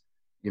offense,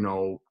 you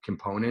know,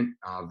 component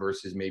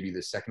versus maybe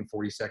the second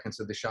 40 seconds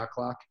of the shot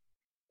clock,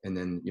 and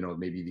then, you know,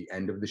 maybe the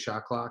end of the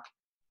shot clock.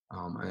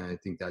 And I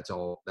think that's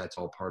all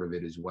part of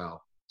it as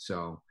well.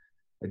 So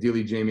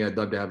ideally, Jamie, I'd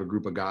love to have a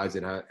group of guys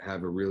that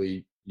have a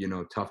really, you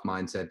know, tough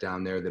mindset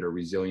down there, that are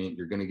resilient.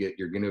 You're going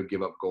to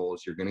give up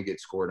goals. You're going to get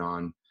scored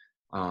on.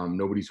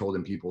 Nobody's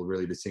holding people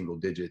really to single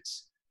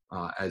digits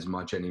as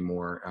much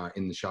anymore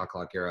in the shot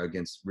clock era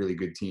against really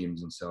good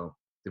teams. And so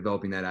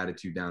developing that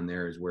attitude down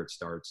there is where it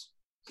starts.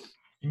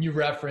 And you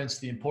referenced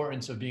the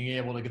importance of being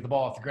able to get the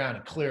ball off the ground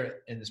and clear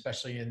it, and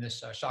especially in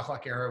this shot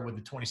clock era with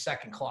the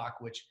 20-second clock,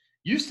 which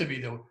used to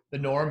be the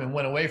norm and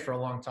went away for a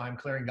long time.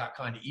 Clearing got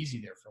kind of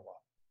easy there for a while.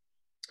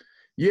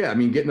 Yeah, I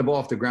mean, getting the ball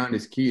off the ground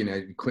is key,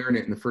 and clearing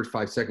it in the first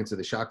 5 seconds of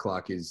the shot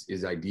clock is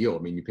ideal. I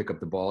mean, you pick up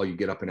the ball, you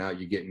get up and out,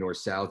 you get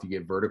north-south, you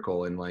get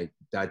vertical, and like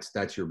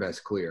that's your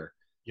best clear.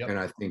 Yep. And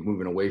I think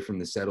moving away from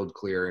the settled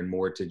clear and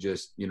more to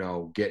just, you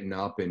know, getting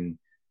up and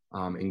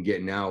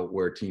getting out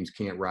where teams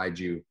can't ride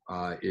you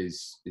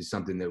is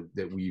something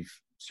that we've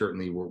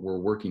certainly we're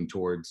working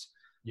towards.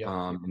 Yep.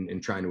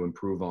 And trying to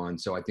improve on.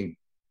 So I think,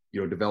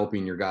 you know,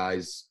 developing your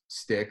guys'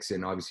 sticks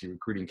and obviously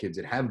recruiting kids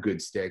that have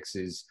good sticks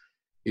is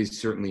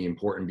certainly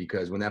important,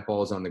 because when that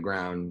ball is on the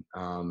ground,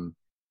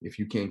 if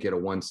you can't get a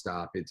one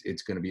stop,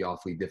 it's going to be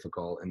awfully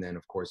difficult. And then,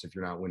 of course, if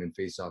you're not winning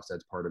faceoffs,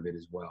 that's part of it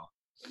as well.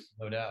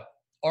 No doubt.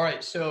 All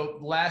right. So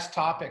last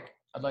topic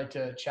I'd like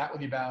to chat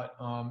with you about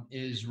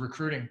is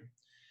recruiting.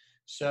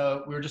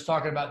 So we were just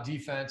talking about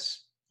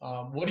defense.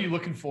 What are you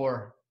looking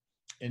for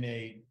in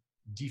a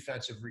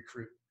defensive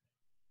recruit?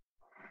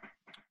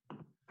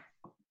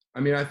 I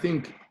mean, I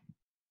think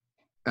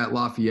at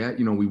Lafayette,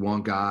 you know, we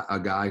want a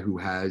guy who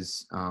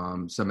has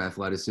some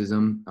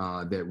athleticism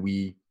that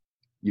we,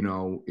 you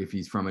know, if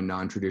he's from a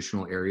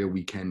non-traditional area,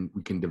 we can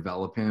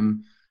develop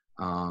him,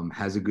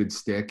 has a good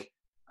stick,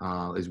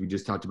 as we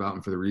just talked about,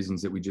 and for the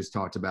reasons that we just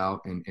talked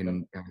about. And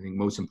I think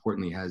most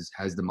importantly has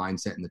the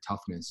mindset and the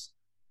toughness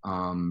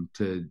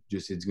to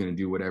just, it's going to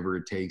do whatever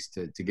it takes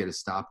to get a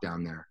stop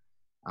down there.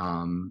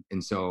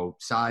 And so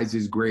size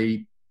is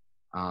great,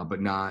 but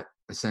not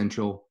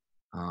essential.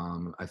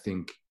 I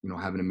think, you know,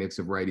 having a mix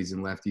of righties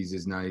and lefties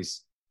is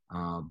nice,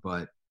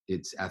 but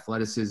it's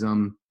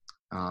athleticism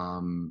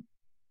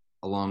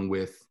along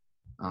with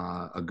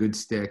a good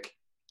stick,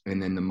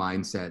 and then the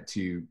mindset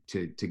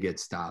to get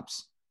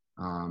stops.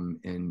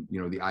 And, you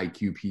know, the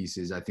IQ piece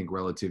is, I think,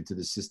 relative to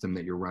the system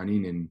that you're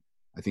running. And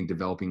I think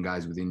developing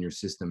guys within your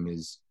system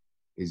is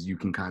you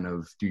can kind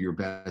of do your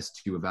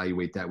best to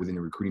evaluate that within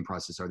the recruiting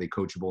process. Are they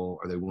coachable?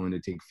 Are they willing to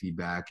take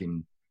feedback?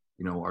 And,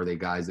 you know, are they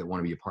guys that want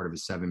to be a part of a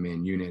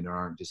 7-man unit and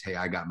aren't just, hey,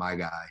 I got my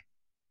guy,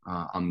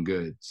 I'm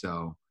good.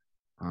 So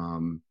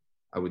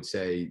I would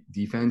say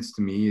defense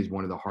to me is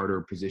one of the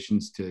harder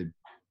positions to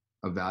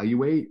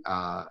evaluate.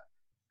 I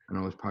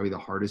know it's probably the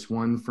hardest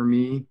one for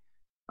me.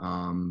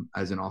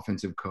 As an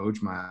offensive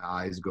coach, my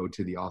eyes go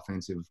to the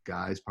offensive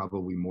guys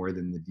probably more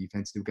than the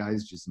defensive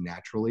guys, just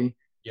naturally.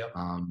 Yep.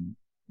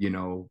 You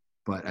know,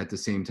 but at the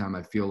same time,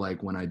 I feel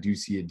like when I do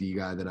see a D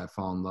guy that I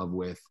fall in love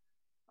with,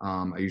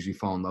 I usually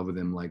fall in love with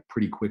them like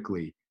pretty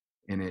quickly.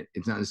 And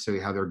it's not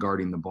necessarily how they're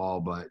guarding the ball,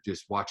 but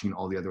just watching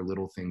all the other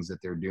little things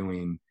that they're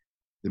doing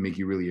that make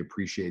you really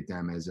appreciate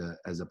them as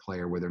a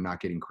player, where they're not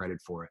getting credit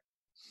for it.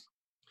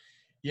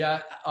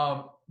 Yeah.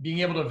 Being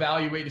able to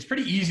evaluate, it's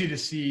pretty easy to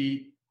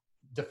see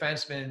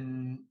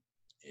defensemen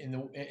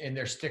in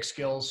their stick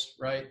skills,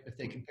 right? If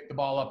they can pick the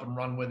ball up and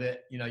run with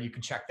it, you know, you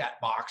can check that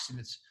box, and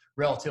it's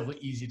relatively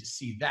easy to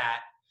see that.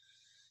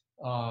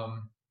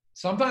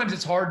 sometimes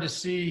it's hard to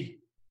see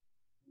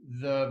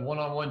the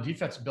one-on-one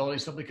defense ability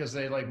simply because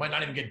they like might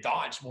not even get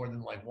dodged more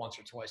than like once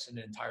or twice in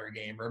an entire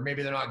game, or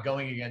maybe they're not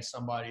going against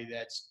somebody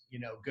that's, you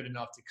know, good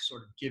enough to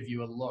sort of give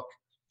you a look.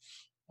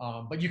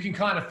 But you can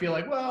kind of feel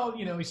like, well,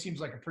 you know, he seems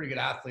like a pretty good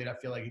athlete. I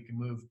feel like he can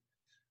move.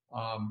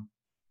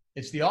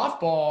 It's the off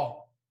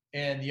ball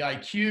and the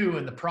IQ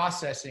and the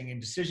processing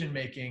and decision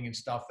making and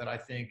stuff that I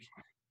think,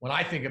 when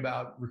I think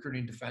about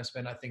recruiting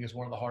defensemen, I think is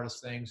one of the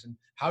hardest things. And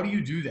how do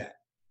you do that?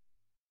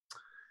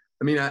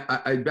 I mean,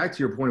 I back to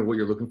your point of what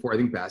you're looking for. I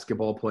think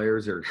basketball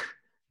players are,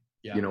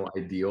 Yeah. you know,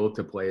 ideal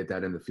to play at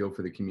that in the field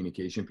for the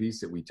communication piece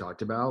that we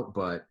talked about.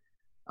 But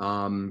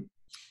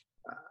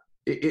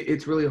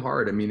it's really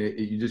hard. I mean,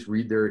 you just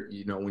read their,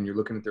 you know, when you're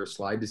looking at their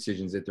slide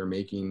decisions that they're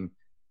making,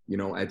 you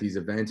know, at these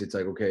events, it's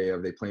like, okay,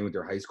 are they playing with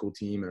their high school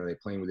team, and are they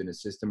playing within a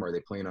system, or are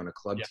they playing on a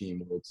club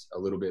team where it's a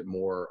little bit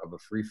more of a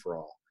free for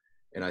all?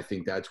 And I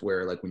think that's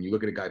where, like, when you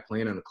look at a guy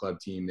playing on a club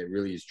team that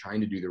really is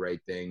trying to do the right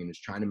thing and is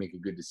trying to make a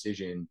good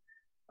decision,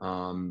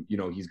 you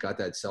know, he's got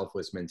that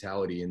selfless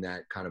mentality and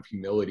that kind of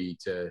humility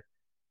to,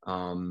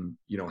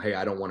 you know, hey,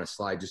 I don't want to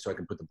slide just so I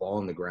can put the ball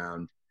on the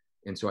ground.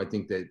 And so I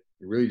think that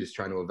you're really just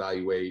trying to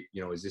evaluate,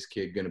 you know, is this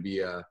kid going to be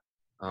a,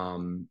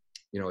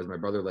 you know, as my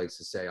brother likes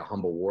to say, a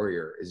humble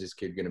warrior? Is this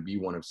kid going to be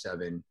one of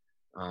seven?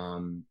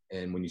 And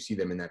when you see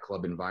them in that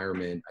club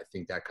environment, I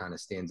think that kind of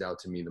stands out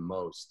to me the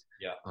most.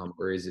 Yeah.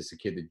 Or is this a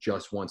kid that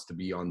just wants to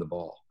be on the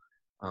ball?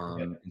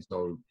 And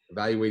so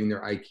evaluating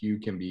their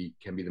IQ can be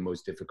the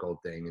most difficult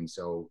thing. And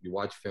so you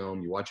watch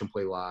film, you watch them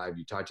play live,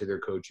 you talk to their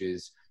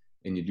coaches,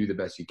 and you do the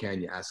best you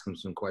can. You ask them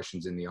some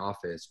questions in the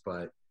office,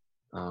 but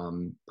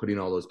putting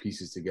all those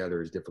pieces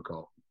together is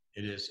difficult.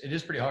 It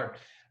is pretty hard.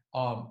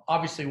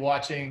 Obviously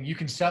watching, you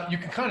can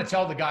kind of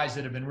tell the guys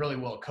that have been really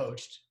well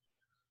coached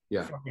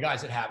from the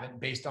guys that haven't,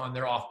 based on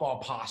their off-ball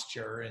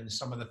posture and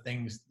some of the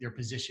things, their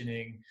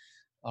positioning.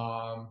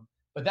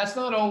 But that's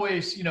not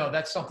always, you know,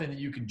 that's something that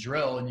you can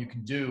drill and you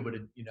can do, but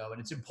you know, and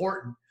it's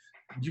important.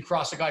 Did you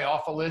cross a guy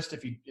off a list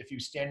if he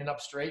was standing up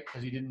straight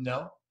because he didn't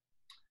know?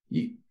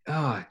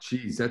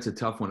 Geez, that's a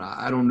tough one.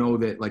 I don't know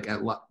that, like,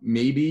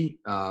 maybe,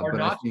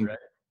 but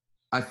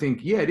I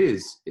think, yeah, it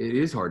is. It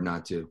is hard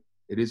not to.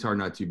 It is hard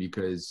not to,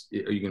 because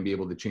are you going to be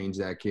able to change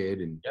that kid?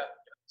 And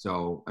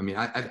so, I mean,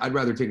 I'd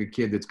rather take a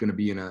kid that's going to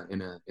be in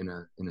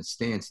a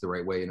stance the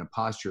right way, in a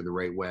posture the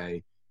right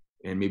way,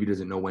 and maybe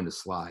doesn't know when to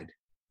slide.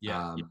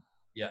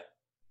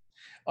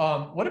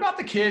 What about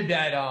the kid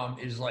that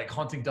is like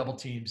hunting double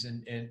teams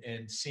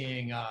and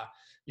seeing,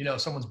 you know,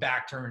 someone's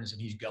back turns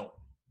and he's going?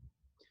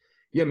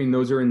 Yeah, I mean,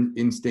 those are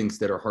instincts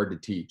that are hard to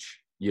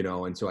teach, you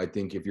know, and so I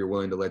think if you're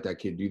willing to let that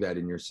kid do that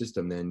in your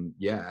system, then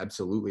yeah,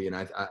 absolutely. And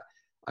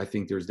I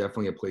think there's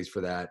definitely a place for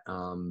that.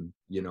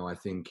 You know, I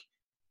think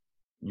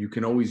you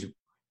can always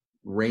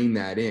rein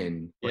that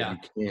in, but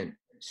you can't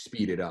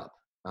speed it up.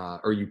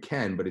 Or you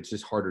can, but it's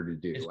just harder to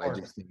do. I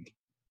just think,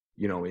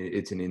 you know,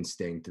 it's an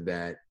instinct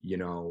that, you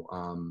know,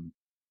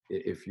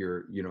 if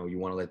you're, you know, you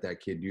want to let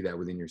that kid do that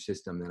within your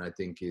system, then I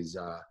think is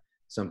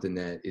something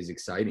that is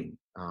exciting.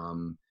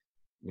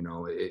 You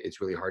know,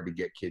 it's really hard to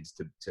get kids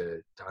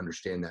to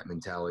understand that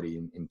mentality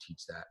and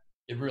teach that.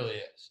 It really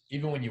is.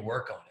 Even when you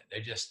work on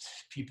it,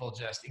 people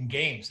just in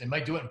games, they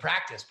might do it in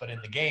practice, but in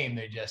the game,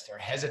 they just are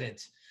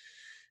hesitant,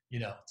 you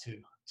know,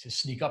 to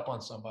sneak up on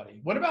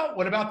somebody. What about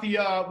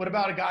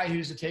a guy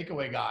who's a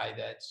takeaway guy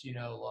that's, you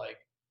know, like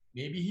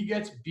maybe he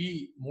gets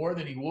beat more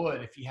than he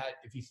would if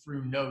he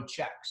threw no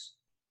checks,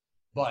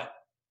 but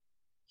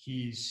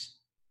he's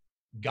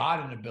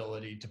got an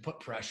ability to put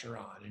pressure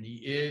on, and he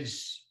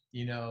is,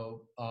 you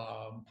know,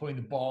 putting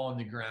the ball on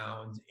the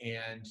ground.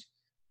 And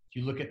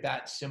you look at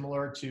that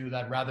similar to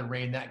that, rather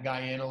rein that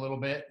guy in a little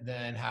bit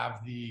than have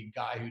the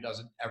guy who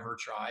doesn't ever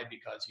try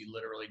because he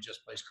literally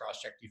just plays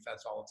cross-check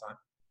defense all the time.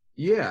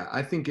 Yeah,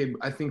 I think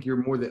you're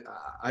more than,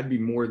 I'd be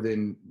more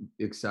than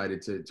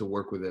excited to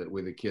work with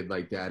a kid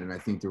like that. And I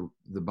think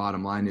the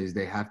bottom line is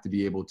they have to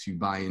be able to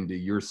buy into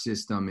your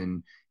system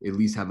and at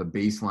least have a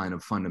baseline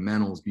of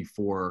fundamentals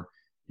before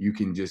you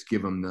can just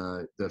give them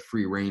the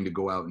free rein to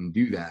go out and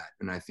do that.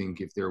 And I think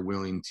if they're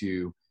willing to,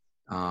 you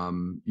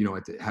know,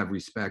 to have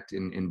respect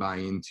and buy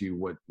into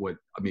what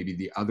maybe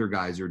the other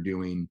guys are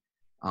doing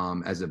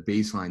as a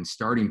baseline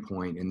starting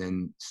point, and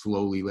then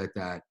slowly let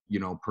that, you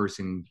know,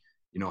 person,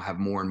 you know, have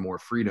more and more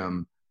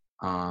freedom.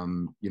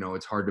 You know,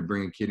 it's hard to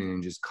bring a kid in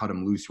and just cut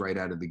them loose right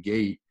out of the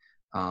gate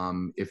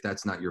if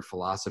that's not your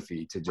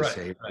philosophy, to just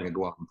say, I'm going to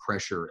go out and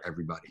pressure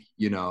everybody,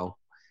 you know.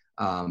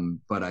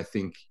 But I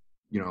think,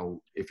 you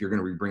know, if you're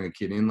going to bring a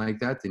kid in like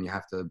that, then you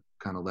have to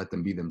kind of let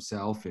them be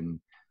themselves. And,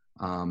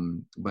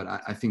 but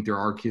I think there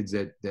are kids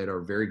that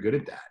are very good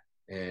at that.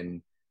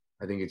 And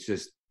I think it's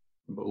just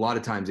a lot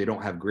of times they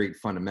don't have great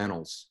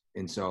fundamentals.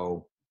 And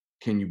so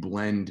can you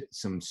blend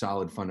some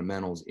solid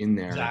fundamentals in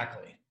there?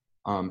 Exactly.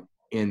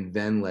 And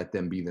then let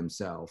them be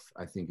themselves,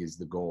 I think is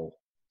the goal.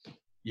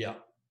 Yeah.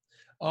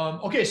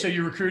 Okay, so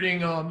you're recruiting.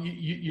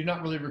 You're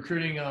not really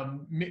recruiting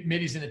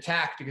middies in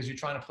attack because you're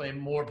trying to play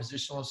more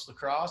positionless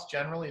lacrosse.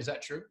 Generally, is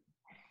that true?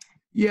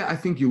 Yeah, I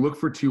think you look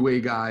for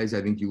two-way guys.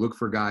 I think you look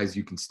for guys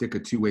you can stick a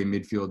two-way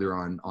midfielder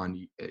on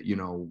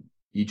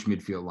each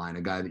midfield line,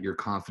 a guy that you're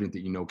confident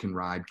that can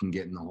ride, can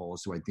get in the hole.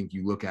 So I think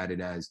you look at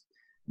it as,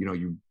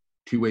 you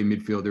two-way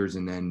midfielders,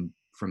 and then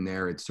from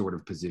there it's sort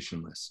of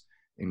positionless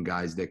and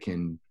guys that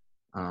can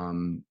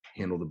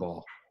handle the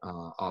ball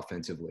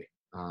offensively,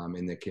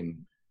 and that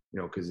can,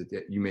 because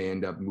you may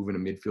end up moving a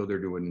midfielder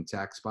to an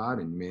attack spot,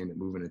 and you may end up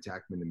moving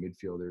attackmen to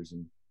midfielders.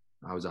 And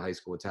I was a high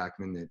school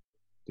attackman that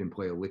didn't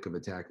play a lick of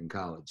attack in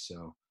college.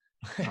 So,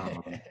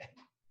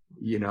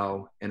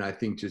 and I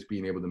think just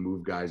being able to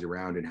move guys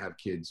around and have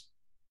kids,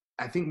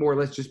 I think more or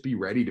less just be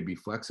ready to be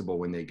flexible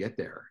when they get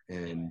there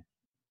and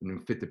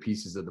fit the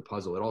pieces of the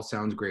puzzle. It all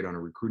sounds great on a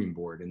recruiting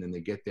board, and then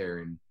they get there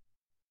and,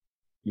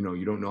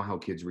 you don't know how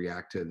kids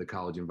react to the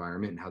college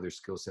environment and how their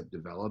skill set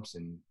develops,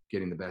 and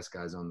getting the best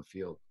guys on the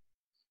field.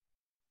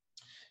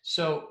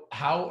 So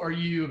how are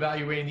you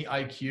evaluating the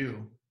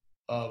IQ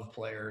of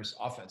players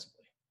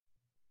offensively?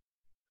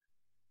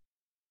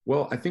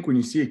 Well, I think when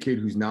you see a kid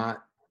who's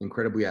not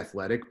incredibly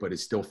athletic but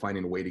is still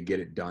finding a way to get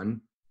it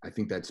done, I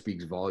think that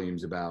speaks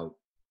volumes about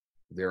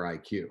their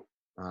IQ,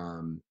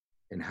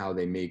 and how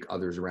they make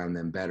others around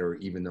them better,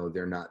 even though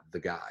they're not the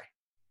guy.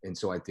 And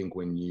so I think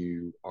when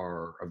you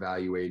are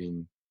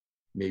evaluating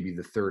maybe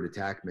the third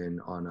attackman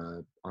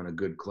on a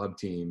good club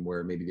team,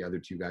 where maybe the other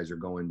two guys are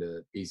going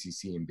to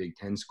ACC and Big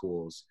Ten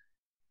schools,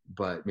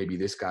 but maybe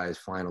this guy is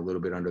flying a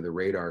little bit under the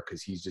radar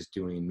because he's just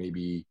doing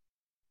maybe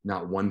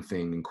not one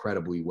thing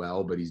incredibly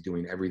well, but he's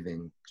doing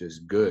everything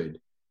just good.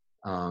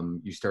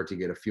 You start to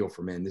get a feel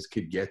for, man, this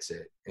kid gets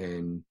it,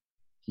 and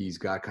he's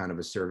got kind of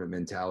a servant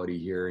mentality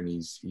here, and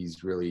he's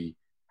really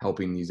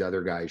helping these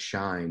other guys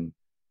shine.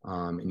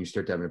 And you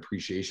start to have an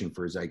appreciation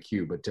for his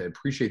IQ. But to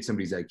appreciate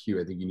somebody's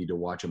IQ, I think you need to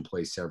watch him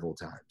play several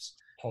times.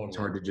 Totally. It's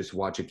hard to just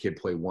watch a kid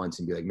play once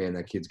and be like, man,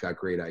 that kid's got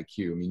great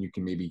IQ. I mean, you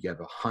can maybe have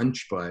a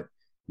hunch, but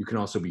you can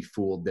also be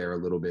fooled there a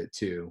little bit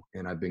too.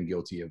 And I've been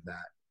guilty of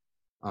that.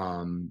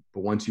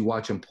 But once you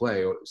watch them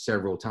play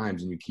several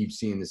times and you keep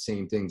seeing the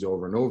same things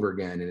over and over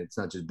again, and it's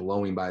not just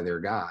blowing by their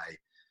guy,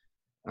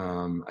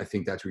 I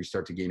think that's where you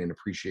start to gain an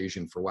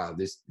appreciation for, wow,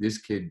 this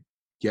kid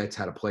gets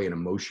how to play an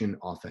emotion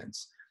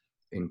offense.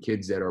 And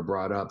kids that are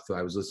brought up, so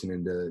I was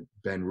listening to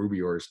Ben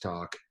Rubior's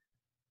talk,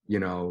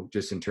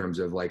 just in terms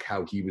of like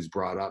how he was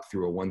brought up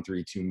through a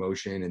 1-3-2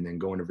 motion, and then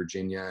going to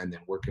Virginia, and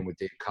then working with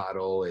Dave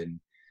Cottle, and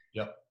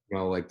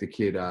like the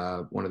kid,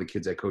 one of the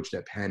kids I coached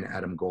at Penn,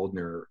 Adam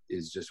Goldner,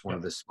 is just one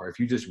of the smart. If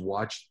you just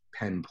watch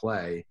Penn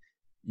play,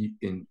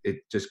 and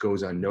it just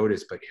goes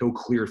unnoticed, but he'll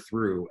clear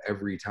through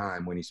every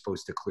time when he's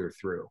supposed to clear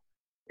through,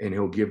 and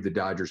he'll give the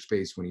Dodger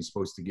space when he's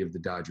supposed to give the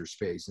Dodger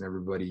space. And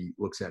everybody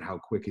looks at how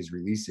quick his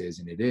release is,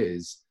 and it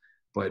is,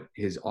 but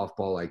his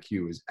off-ball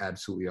IQ is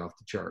absolutely off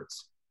the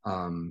charts.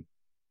 And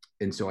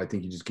so I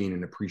think you just gain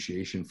an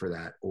appreciation for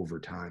that over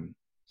time.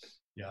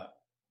 Yeah,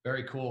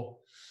 very cool.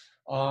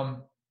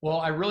 Well,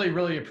 I really,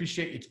 really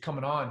appreciate you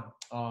coming on.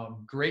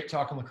 Great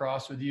talking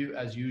lacrosse with you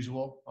as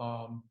usual.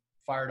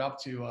 Fired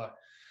up to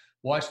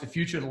watch the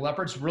future of the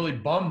Leopards. Really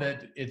bummed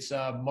that it's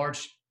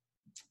March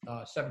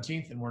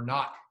 17th and we're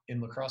not in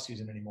lacrosse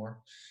season anymore.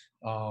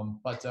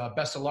 But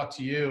best of luck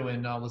to you,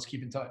 and let's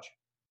keep in touch.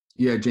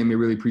 Yeah, Jamie,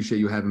 really appreciate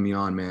you having me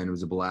on, man. It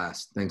was a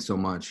blast. Thanks so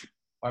much.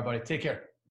 All right, buddy. Take care.